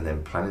it, and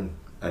then planning.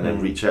 And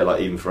then reach out,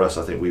 like even for us,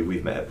 I think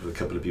we've met up with a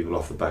couple of people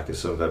off the back of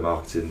some of their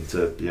marketing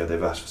to,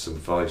 they've asked for some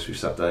advice, we've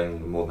sat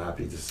down, we're more than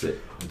happy to sit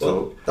and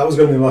talk. That was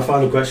going to be my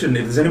final question.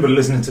 If there's anybody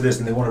listening to this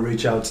and they want to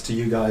reach out to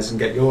you guys and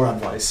get your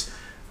advice,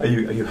 Are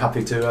you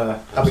happy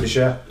to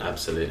share?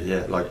 Absolutely.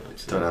 Yeah, like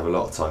Absolutely. don't have a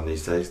lot of time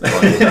these days.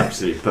 Time is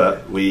absolute,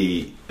 but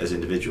we as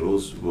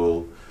individuals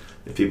will,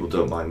 if people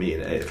don't mind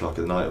meeting at 8 o'clock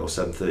at night or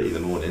 7:30 in the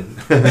morning,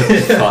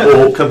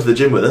 or come to the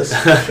gym with us.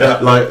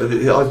 Like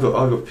I've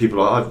got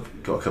people.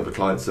 I've got a couple of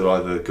clients that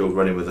either go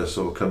running with us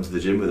or come to the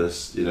gym with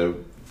us. You know,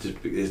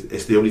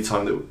 it's the only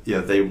time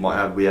that they might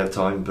have. We have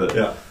time,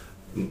 but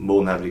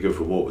more than happy to go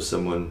for a walk with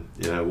someone.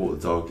 You know, walk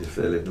the dog if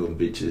they live on the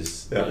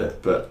beaches.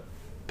 But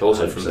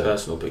also from 100%.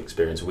 personal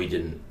experience,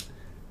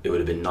 it would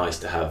have been nice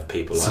to have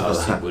people like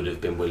us who would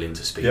have been willing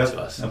to speak to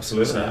us.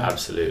 Absolutely. So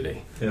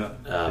absolutely. Yeah.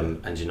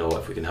 And you know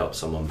what? If we can help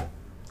someone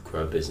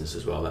grow a business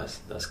as well,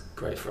 that's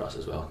great for us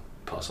as well.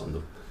 Pass on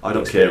the. I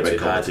don't care about we've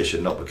had.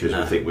 competition, not because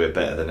we think we're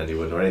better than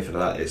anyone or anything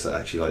like that. It's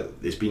actually like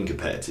it's been a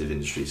competitive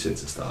industry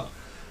since the start.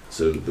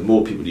 So the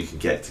more people you can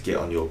get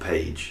on your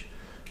page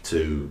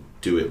to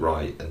do it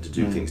right and to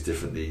do things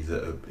differently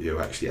that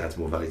actually adds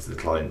more value to the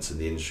clients and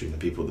the industry and the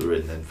people that are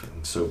in, then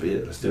so be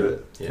it. Let's do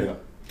it. Yeah.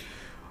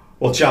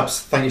 Well, chaps,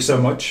 thank you so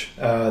much.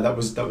 That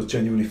was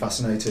genuinely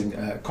fascinating.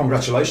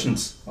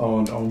 Congratulations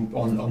on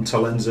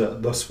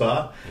Talenza thus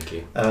far. Thank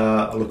you.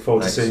 I look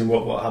forward Thanks. to seeing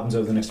what happens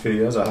over the next few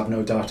years. I have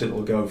no doubt it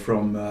will go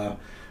from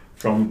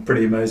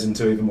pretty amazing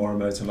to even more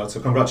amazing. So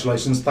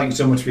congratulations. Thank you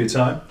so much for your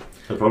time.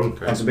 No problem.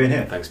 Great. Thanks for being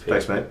here. Thanks, Pete.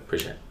 Thanks, mate.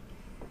 Appreciate it.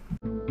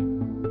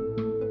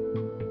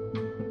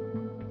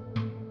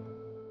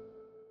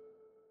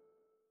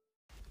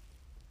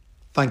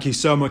 Thank you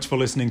so much for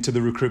listening to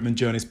the Recruitment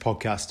Journeys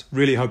podcast.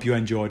 Really hope you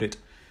enjoyed it.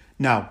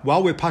 Now,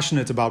 while we're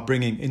passionate about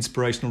bringing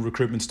inspirational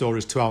recruitment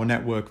stories to our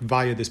network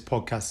via this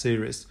podcast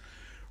series,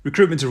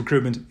 recruitment to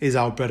recruitment is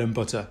our bread and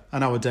butter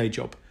and our day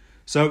job.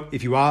 So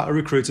if you are a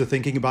recruiter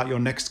thinking about your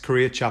next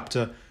career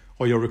chapter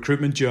or your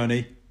recruitment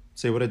journey,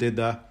 see what I did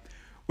there?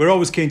 We're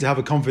always keen to have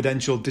a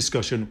confidential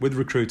discussion with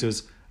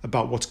recruiters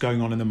about what's going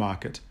on in the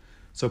market.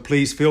 So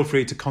please feel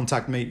free to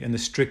contact me in the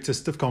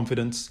strictest of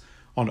confidence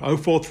on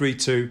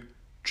 0432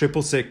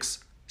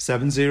 666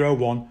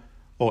 701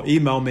 or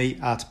email me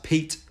at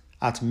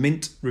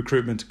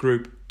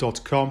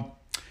pete@mintrecruitmentgroup.com.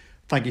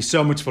 Thank you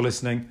so much for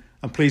listening,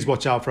 and please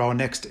watch out for our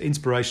next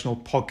inspirational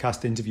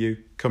podcast interview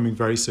coming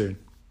very soon.